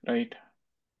project, right?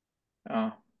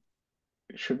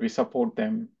 Should we support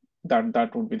them?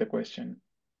 That would be the question.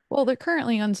 Well, they're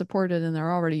currently unsupported and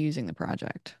they're already using the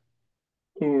project.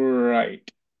 Right.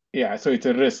 Yeah, so it's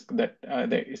a risk that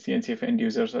the CNCF end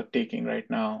users are taking right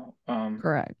now.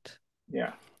 Correct.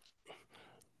 Yeah.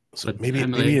 So But maybe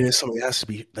Emily, it is something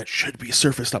that should be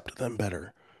surfaced up to them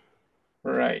better.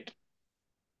 Right.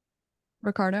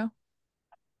 Ricardo?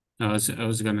 I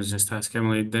was gonna just ask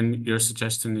Emily, then your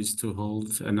suggestion is to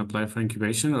hold and apply for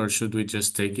incubation, or should we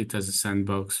just take it as a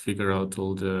sandbox, figure out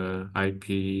all the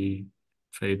IP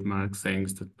trademark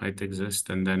things that might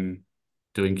exist and then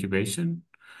do incubation?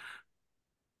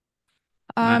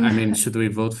 I mean, should we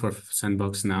vote for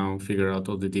sandbox now, figure out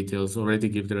all the details, already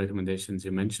give the recommendations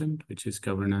you mentioned, which is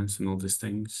governance and all these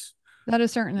things? That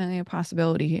is certainly a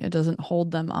possibility. It doesn't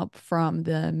hold them up from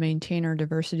the maintainer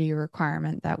diversity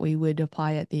requirement that we would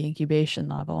apply at the incubation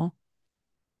level.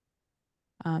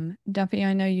 Duffy,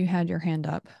 I know you had your hand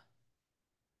up.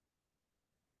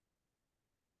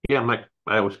 Yeah, Mike,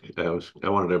 I wanted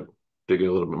to dig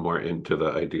a little bit more into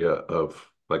the idea of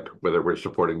like whether we're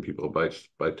supporting people by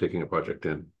taking a project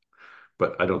in,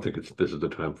 but I don't think this is the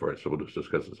time for it. So we'll just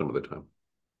discuss it some other time.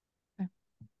 Okay.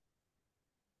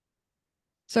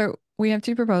 So we have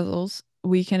two proposals.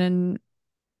 We can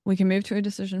move to a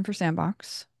decision for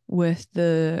Sandbox with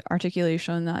the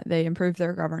articulation that they improve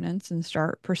their governance and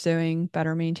start pursuing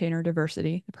better maintainer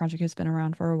diversity. The project has been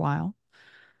around for a while.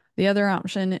 The other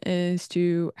option is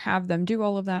to have them do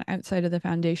all of that outside of the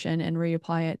foundation and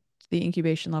reapply it to the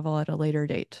incubation level at a later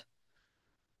date.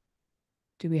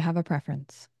 Do we have a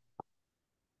preference?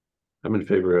 I'm in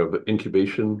favor of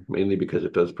incubation mainly because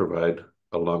it does provide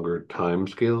a longer time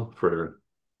scale for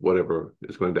whatever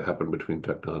is going to happen between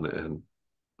Tecton and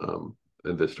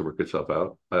this to work itself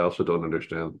out. I also don't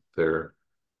understand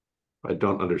I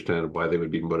don't understand why they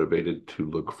would be motivated to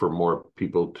look for more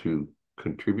people to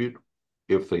contribute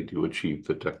if they do achieve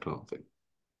the Tecton thing.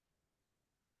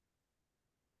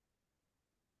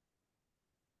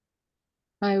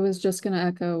 I was just going to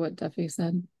echo what Duffy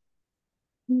said.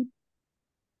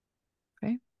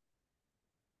 Okay.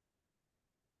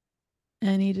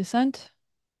 Any dissent?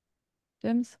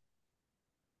 Dims?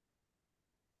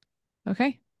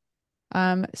 Okay.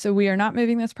 So we are not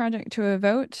moving this project to a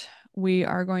vote. We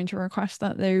are going to request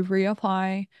that they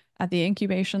reapply at the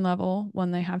incubation level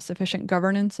when they have sufficient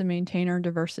governance and maintainer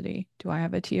diversity. Do I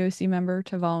have a TOC member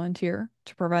to volunteer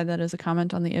to provide that as a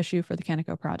comment on the issue for the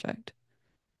Canico project?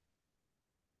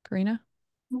 Karina?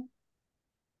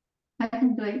 I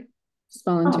can do it. Just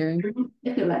volunteering.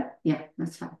 If you like. Yeah,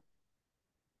 that's fine.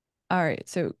 All right.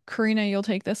 So Karina, you'll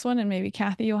take this one and maybe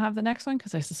Kathy, you'll have the next one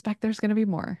because I suspect there's going to be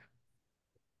more.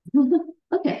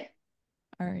 Okay.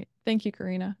 All right. Thank you,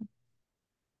 Karina.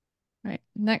 All right.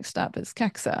 Next up is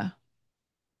Kexa.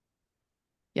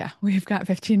 Yeah, we've got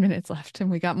 15 minutes left and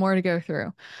we got more to go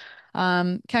through.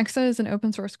 Kexa is an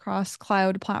open source cross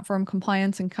cloud platform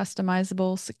compliance and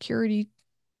customizable security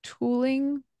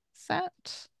tooling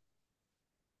set.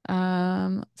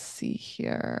 Let's see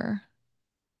here.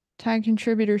 Tag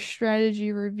contributor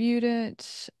strategy reviewed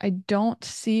it. I don't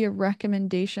see a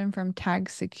recommendation from tag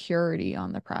security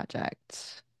on the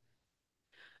project.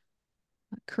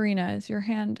 Karina, is your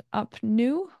hand up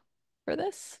new for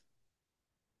this?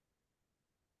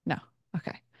 No.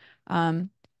 Okay.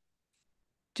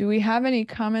 Do we have any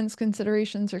comments,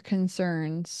 considerations, or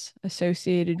concerns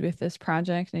associated with this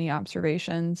project? Any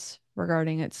observations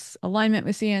regarding its alignment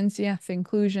with CNCF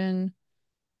inclusion?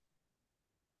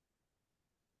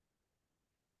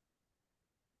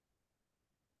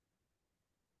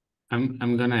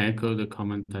 I'm gonna echo the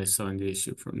comment I saw in the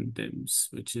issue from DIMS,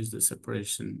 which is the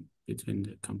separation between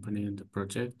the company and the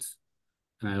project.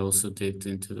 And I also digged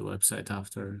into the website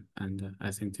after, and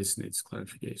I think this needs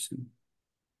clarification.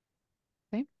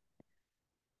 Okay.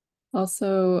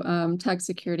 Also, Tag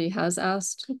Security has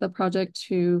asked the project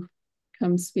to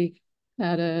come speak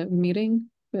at a meeting,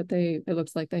 but it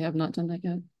looks like they have not done that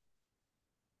yet.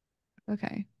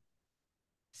 Okay.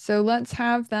 So let's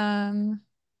have them,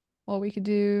 well, we could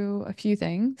do a few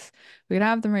things. We could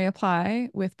have them reapply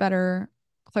with better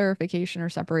clarification or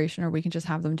separation, or we can just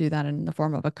have them do that in the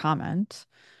form of a comment.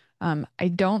 I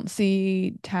don't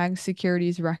see Tag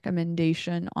Security's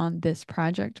recommendation on this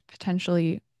project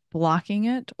potentially blocking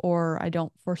it, or I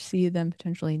don't foresee them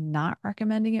potentially not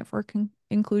recommending it for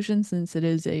inclusion since it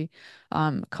is a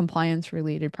compliance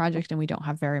related project and we don't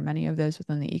have very many of those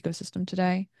within the ecosystem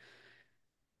today.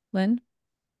 Lynn?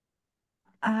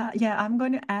 Yeah, I'm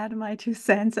going to add my 2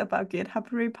 cents about GitHub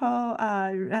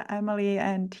repo. Emily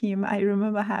and team, I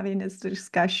remember having this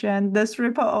discussion. This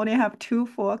repo only have 2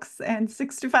 forks and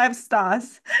 65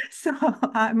 stars. So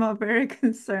I'm very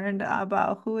concerned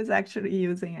about who is actually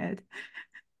using it.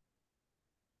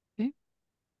 Okay.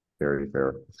 Very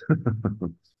fair.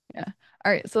 Yeah.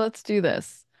 All right, so let's do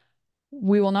this.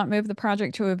 We will not move the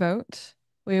project to a vote.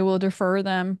 We will defer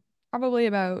them probably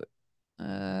about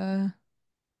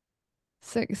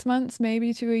 6 months,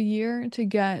 maybe to a year to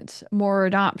get more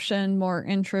adoption, more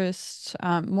interest,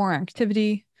 more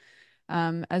activity,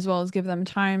 as well as give them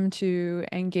time to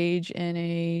engage in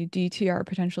a DTR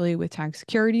potentially with tag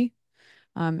security,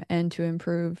 and to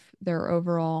improve their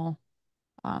overall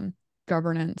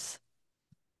governance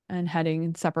and heading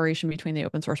and separation between the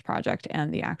open source project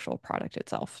and the actual product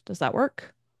itself. Does that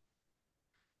work?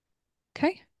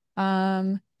 Okay.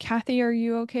 Kathy, are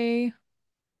you okay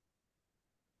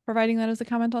providing that as a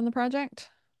comment on the project?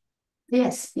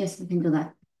 Yes, I can do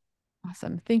that.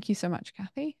 Awesome. Thank you so much,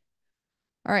 Kathy.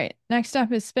 All right. Next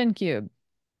up is SpinCube.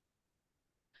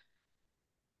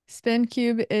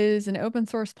 SpinCube is an open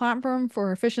source platform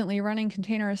for efficiently running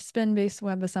container spin-based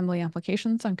WebAssembly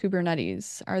applications on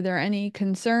Kubernetes. Are there any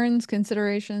concerns,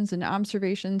 considerations, and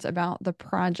observations about the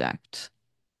project?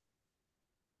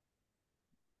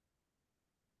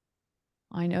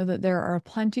 I know that there are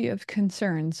plenty of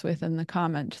concerns within the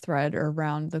comment thread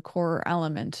around the core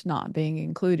element not being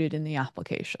included in the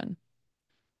application.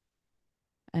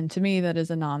 And to me, that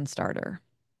is a non-starter.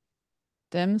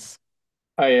 Dims?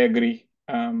 I agree.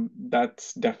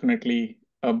 That's definitely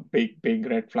a big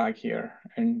red flag here.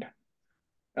 And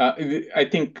I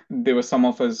think there were some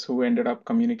of us who ended up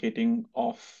communicating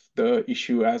off the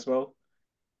issue as well.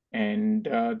 And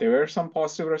there were some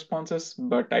positive responses,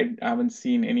 but I haven't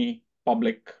seen any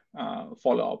public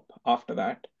follow-up after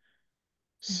that.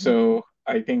 So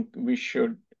I think we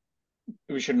should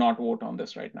not vote on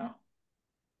this right now.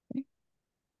 Okay.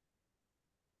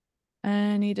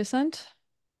 Any dissent?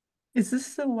 Is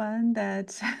this the one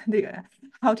that the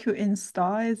how to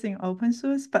install is in open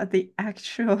source, but the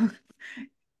actual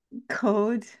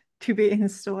code to be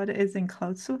installed is in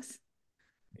cloud source?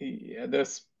 Yeah, the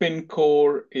spin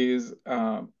core is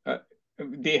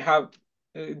they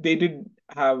did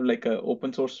have like a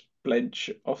open source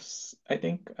pledge of I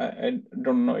think I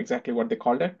don't know exactly what they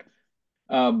called it,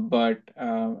 but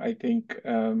I think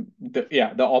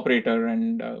the operator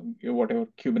and whatever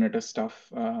Kubernetes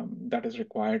stuff that is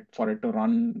required for it to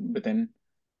run within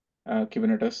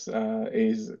Kubernetes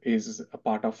is a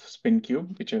part of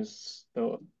SpinCube, which is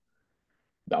the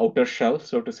outer shell,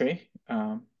 so to say.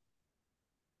 All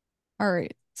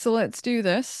right, so let's do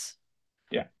this.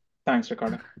 Yeah, thanks,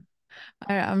 Ricardo.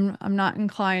 I'm not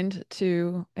inclined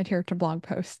to adhere to blog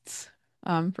posts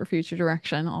for future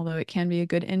direction, although it can be a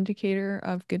good indicator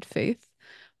of good faith.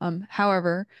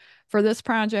 However, for this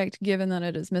project, given that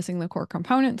it is missing the core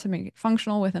component to make it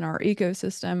functional within our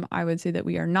ecosystem, I would say that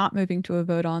we are not moving to a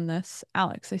vote on this.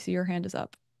 Alex, I see your hand is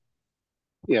up.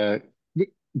 Yeah,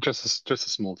 just a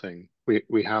small thing.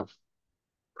 We have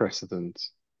precedent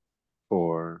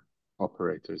for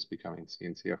operators becoming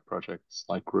CNCF projects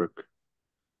like Rook,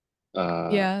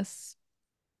 Yes.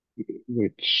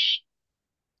 which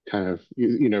kind of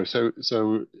so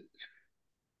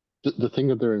the thing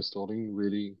that they're installing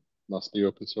really must be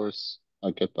open source.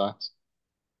 I get that,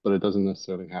 but it doesn't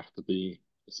necessarily have to be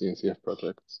a CNCF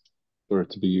project for it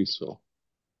to be useful.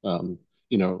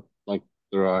 Like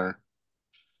there are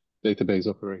database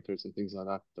operators and things like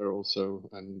that. There are also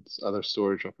and other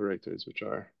storage operators which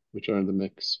are in the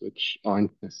mix, which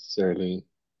aren't necessarily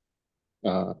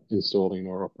installing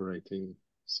or operating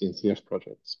CNCF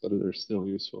projects, but they're still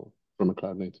useful from a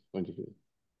cloud native point of view.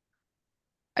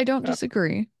 I don't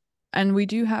disagree. And we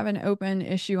do have an open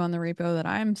issue on the repo that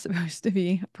I'm supposed to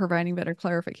be providing better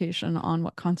clarification on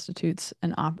what constitutes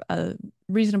a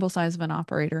reasonable size of an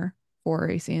operator for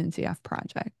a CNCF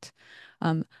project.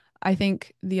 I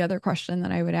think the other question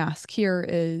that I would ask here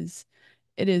is,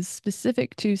 it is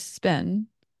specific to Spin.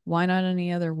 Why not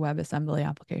any other WebAssembly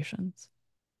applications?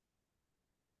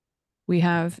 We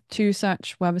have two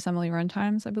such WebAssembly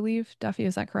runtimes, I believe. Duffy,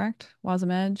 is that correct?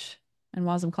 Wasm Edge and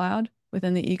Wasm Cloud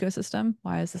within the ecosystem.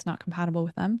 Why is this not compatible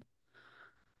with them?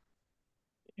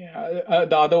 Yeah,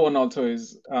 the other one also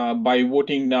is by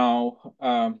voting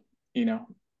now,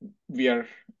 we are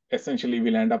essentially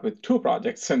we'll end up with two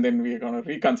projects and then we're going to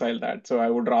reconcile that. So I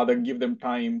would rather give them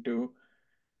time to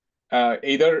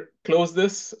either close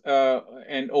this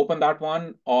and open that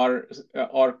one or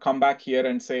come back here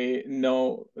and say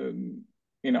no,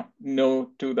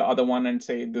 no to the other one and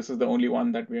say this is the only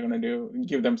one that we're going to do.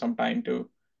 Give them some time to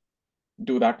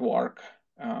do that work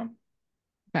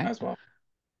as well.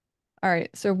 All right,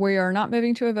 so we are not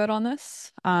moving to a vote on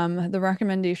this. The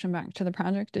recommendation back to the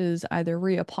project is either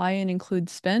reapply and include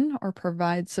Spin or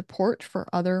provide support for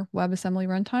other WebAssembly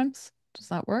runtimes. Does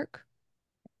that work?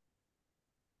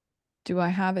 Do I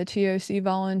have a TOC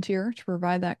volunteer to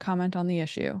provide that comment on the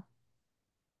issue?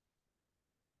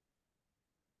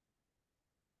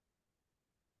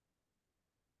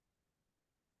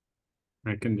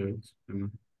 I can do it.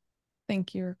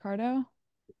 Thank you, Ricardo.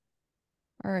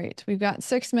 All right, we've got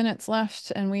 6 minutes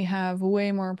left and we have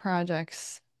way more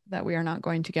projects that we are not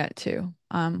going to get to.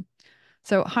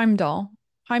 So Heimdall.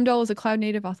 Heimdall is a cloud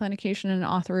native authentication and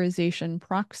authorization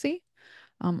proxy.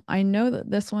 I know that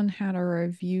this one had a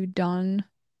review done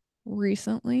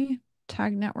recently.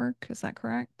 Tag Network, is that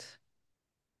correct?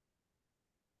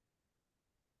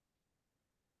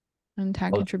 And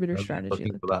Tag Contributor Strategy.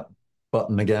 Looking for that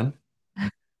button again.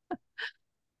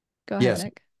 Go ahead, Yes.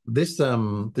 Nick. This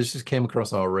just came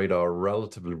across our radar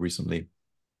relatively recently.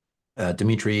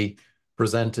 Dimitri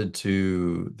presented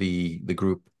to the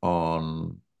group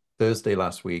on Thursday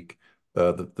last week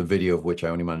the video of which I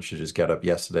only managed to just get up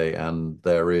yesterday, and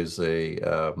there is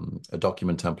a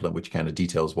document template which kind of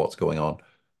details what's going on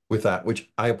with that. Which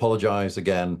I apologize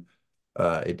again.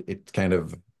 It kind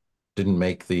of didn't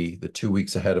make the 2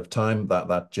 weeks ahead of time.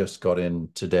 That just got in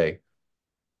today.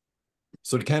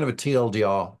 So to kind of a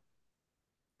TLDR,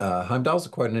 Heimdall's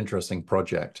quite an interesting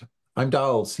project.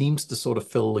 Heimdall seems to sort of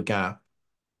fill the gap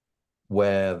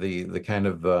where the kind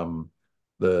of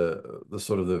the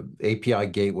sort of the API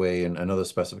gateway and other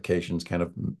specifications kind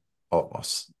of are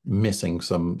missing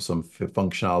some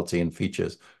functionality and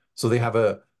features. So they have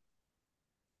the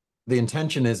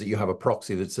intention is that you have a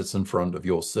proxy that sits in front of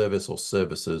your service or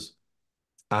services,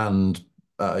 and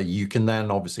you can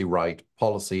then obviously write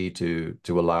policy to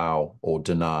allow or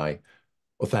deny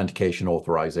authentication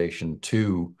authorization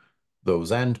to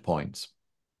those endpoints.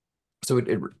 So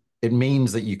it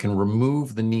means that you can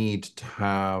remove the need to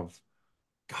have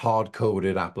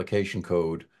hard-coded application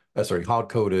code,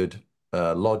 hard-coded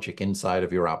logic inside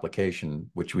of your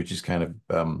application, which is kind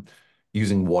of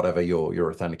using whatever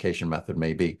your authentication method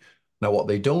may be. Now, what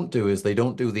they don't do is they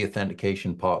don't do the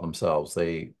authentication part themselves.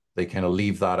 They kind of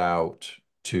leave that out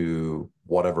to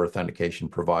whatever authentication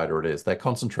provider it is. They're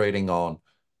concentrating on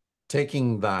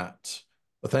taking that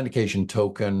authentication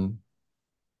token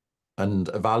and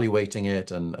evaluating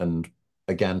it and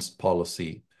against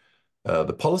policy.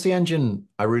 The policy engine,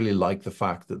 I really like the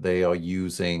fact that they are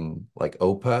using like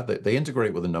OPA. They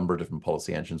integrate with a number of different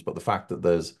policy engines, but the fact that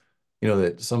there's,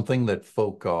 that something that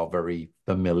folk are very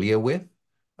familiar with.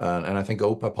 And I think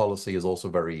OPA policy is also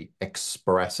very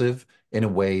expressive in a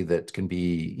way that can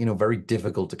be, very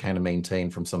difficult to kind of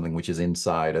maintain from something which is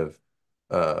inside of,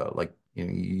 like,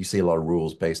 you see a lot of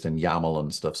rules based in YAML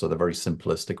and stuff. So they're very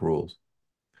simplistic rules.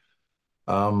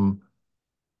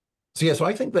 So yeah, so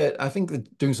I think they're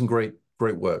doing some great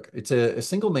work. It's a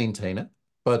single maintainer,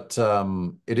 but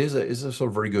it is a sort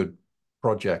of very good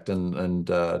project, and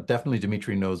definitely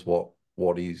Dimitri knows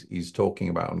what he's talking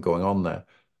about and going on there.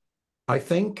 I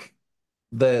think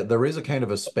there is a kind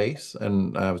of a space,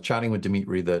 and I was chatting with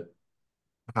Dimitri that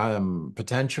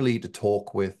potentially to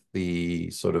talk with the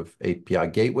sort of API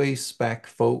gateway spec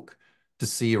folk to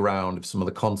see around if some of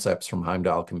the concepts from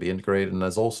Heimdall can be integrated. And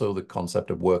there's also the concept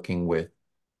of working with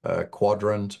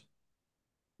Quadrant,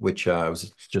 which I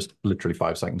was just literally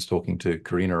 5 seconds talking to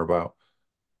Karina about,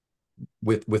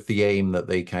 with the aim that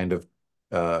they kind of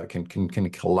can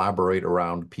collaborate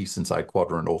around piece inside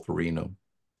Quadrant or Thorino.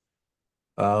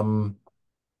 Trying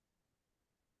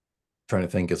to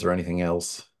think, is there anything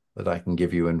else that I can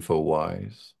give you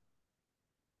info-wise?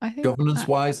 I think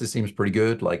Governance-wise, this seems pretty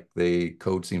good. Like the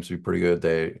code seems to be pretty good.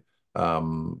 They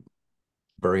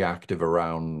very active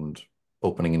around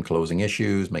opening and closing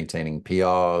issues, maintaining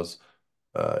PRs.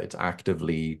 It's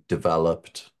actively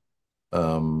developed.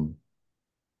 I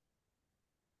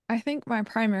think my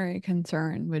primary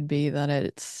concern would be that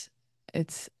it's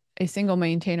a single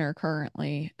maintainer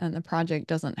currently, and the project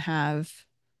doesn't have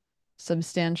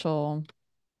substantial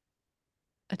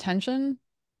attention.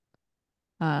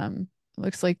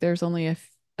 Looks like there's only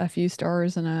a few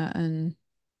stars and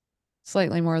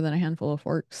slightly more than a handful of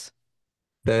forks.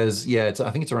 I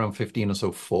think it's around 15 or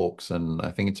so forks, and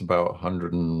I think it's about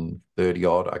 130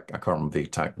 odd. I can't remember the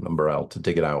exact number. I'll to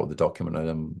dig it out of the document.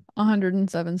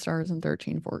 107 stars and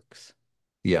 13 forks.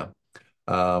 Yeah.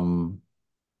 And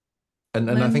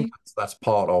I think that's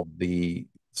part of the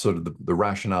sort of the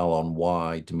rationale on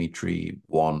why Dimitri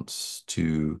wants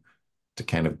to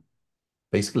kind of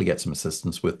basically get some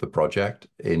assistance with the project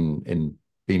in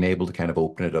being able to kind of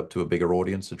open it up to a bigger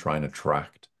audience to try and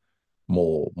attract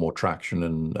more traction,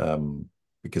 and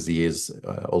because he is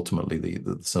ultimately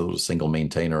the sort of single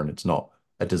maintainer, and it's not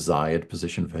a desired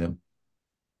position for him.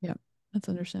 Yeah, that's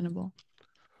understandable.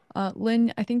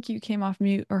 Lynn, I think you came off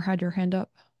mute or had your hand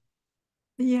up.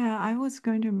 Yeah, I was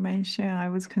going to mention I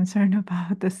was concerned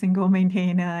about the single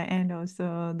maintainer and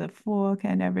also the fork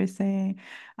and everything.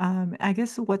 I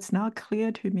guess what's not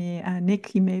clear to me,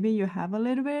 Nikki, maybe you have a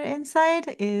little bit of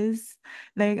insight, is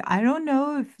like, I don't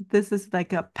know if this is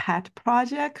like a pet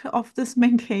project of this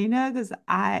maintainer, because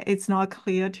it's not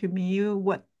clear to me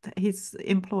what his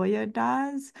employer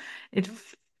does. It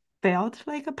felt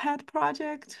like a pet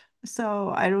project.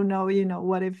 So I don't know,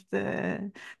 what if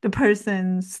the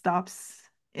person stops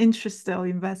interested or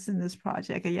invest in this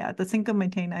project? Yeah, the single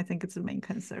maintainer, I think it's the main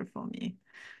concern for me.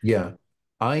 Yeah,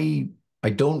 I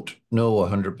don't know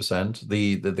 100%.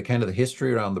 The kind of the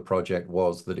history around the project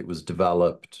was that it was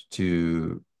developed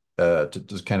to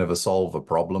just kind of solve a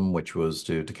problem, which was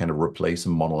to kind of replace a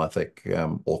monolithic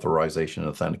authorization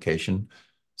and authentication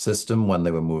system when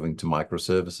they were moving to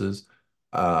microservices.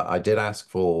 I did ask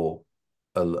for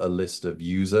a list of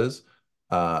users.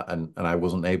 and I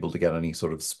wasn't able to get any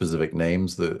sort of specific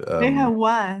names that They have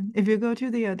one. If you go to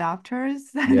the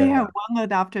adapters, they have one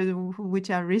adapter which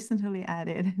are recently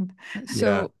added.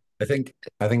 So I think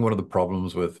one of the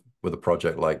problems with a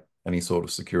project like any sort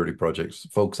of security projects,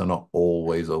 folks are not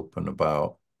always open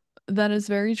about. that is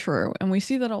very true. And we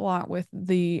see that a lot with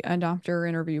the adopter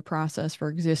interview process for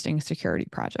existing security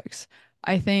projects.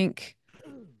 I think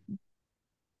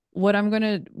what I'm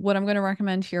gonna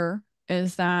recommend here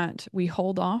is that we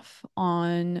hold off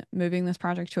on moving this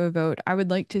project to a vote. I would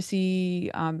like to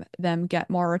see them get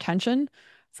more attention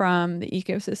from the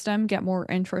ecosystem, get more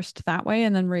interest that way,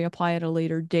 and then reapply at a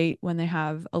later date when they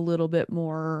have a little bit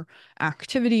more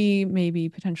activity, maybe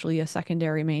potentially a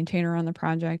secondary maintainer on the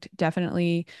project.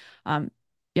 Definitely,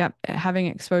 yep, having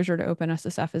exposure to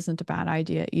OpenSSF isn't a bad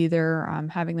idea either.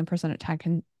 Having them present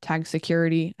at tag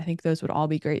security, I think those would all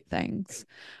be great things.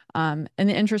 In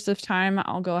the interest of time,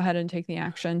 I'll go ahead and take the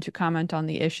action to comment on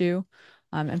the issue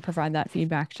and provide that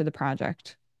feedback to the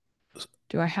project.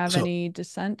 Do I have any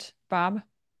dissent, Bob?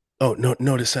 Oh,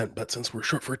 no dissent, but since we're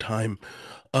short for time,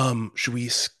 should we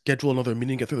schedule another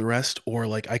meeting to get through the rest? Or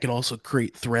like I can also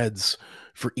create threads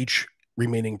for each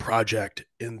remaining project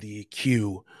in the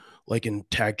queue, like in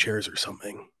tag chairs or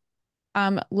something.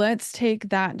 Let's take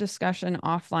that discussion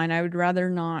offline. I would rather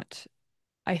not.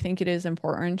 I think it is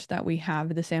important that we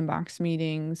have the sandbox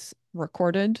meetings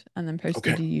recorded and then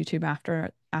posted to YouTube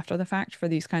after the fact for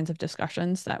these kinds of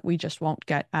discussions that we just won't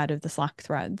get out of the Slack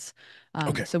threads.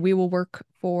 So we will work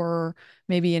for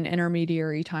maybe an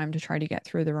intermediary time to try to get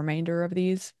through the remainder of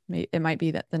these. It might be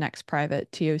that the next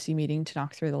private TOC meeting to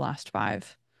knock through the last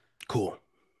 5. Cool.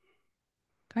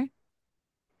 Okay.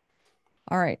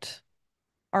 All right.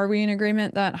 Are we in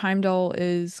agreement that Heimdall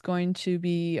is going to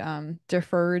be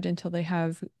deferred until they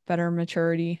have better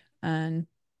maturity and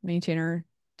maintainer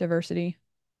diversity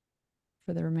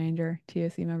for the remainder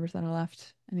TOC members that are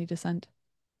left? Any dissent?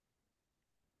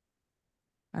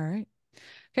 All right.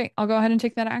 Okay, I'll go ahead and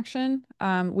take that action.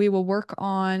 We will work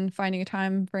on finding a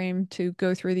time frame to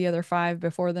go through the other 5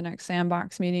 before the next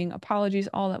sandbox meeting. Apologies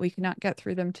all that we could not get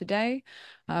through them today.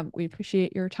 We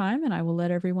appreciate your time, and I will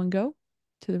let everyone go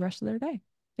to the rest of their day.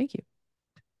 Thank you.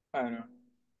 I don't know.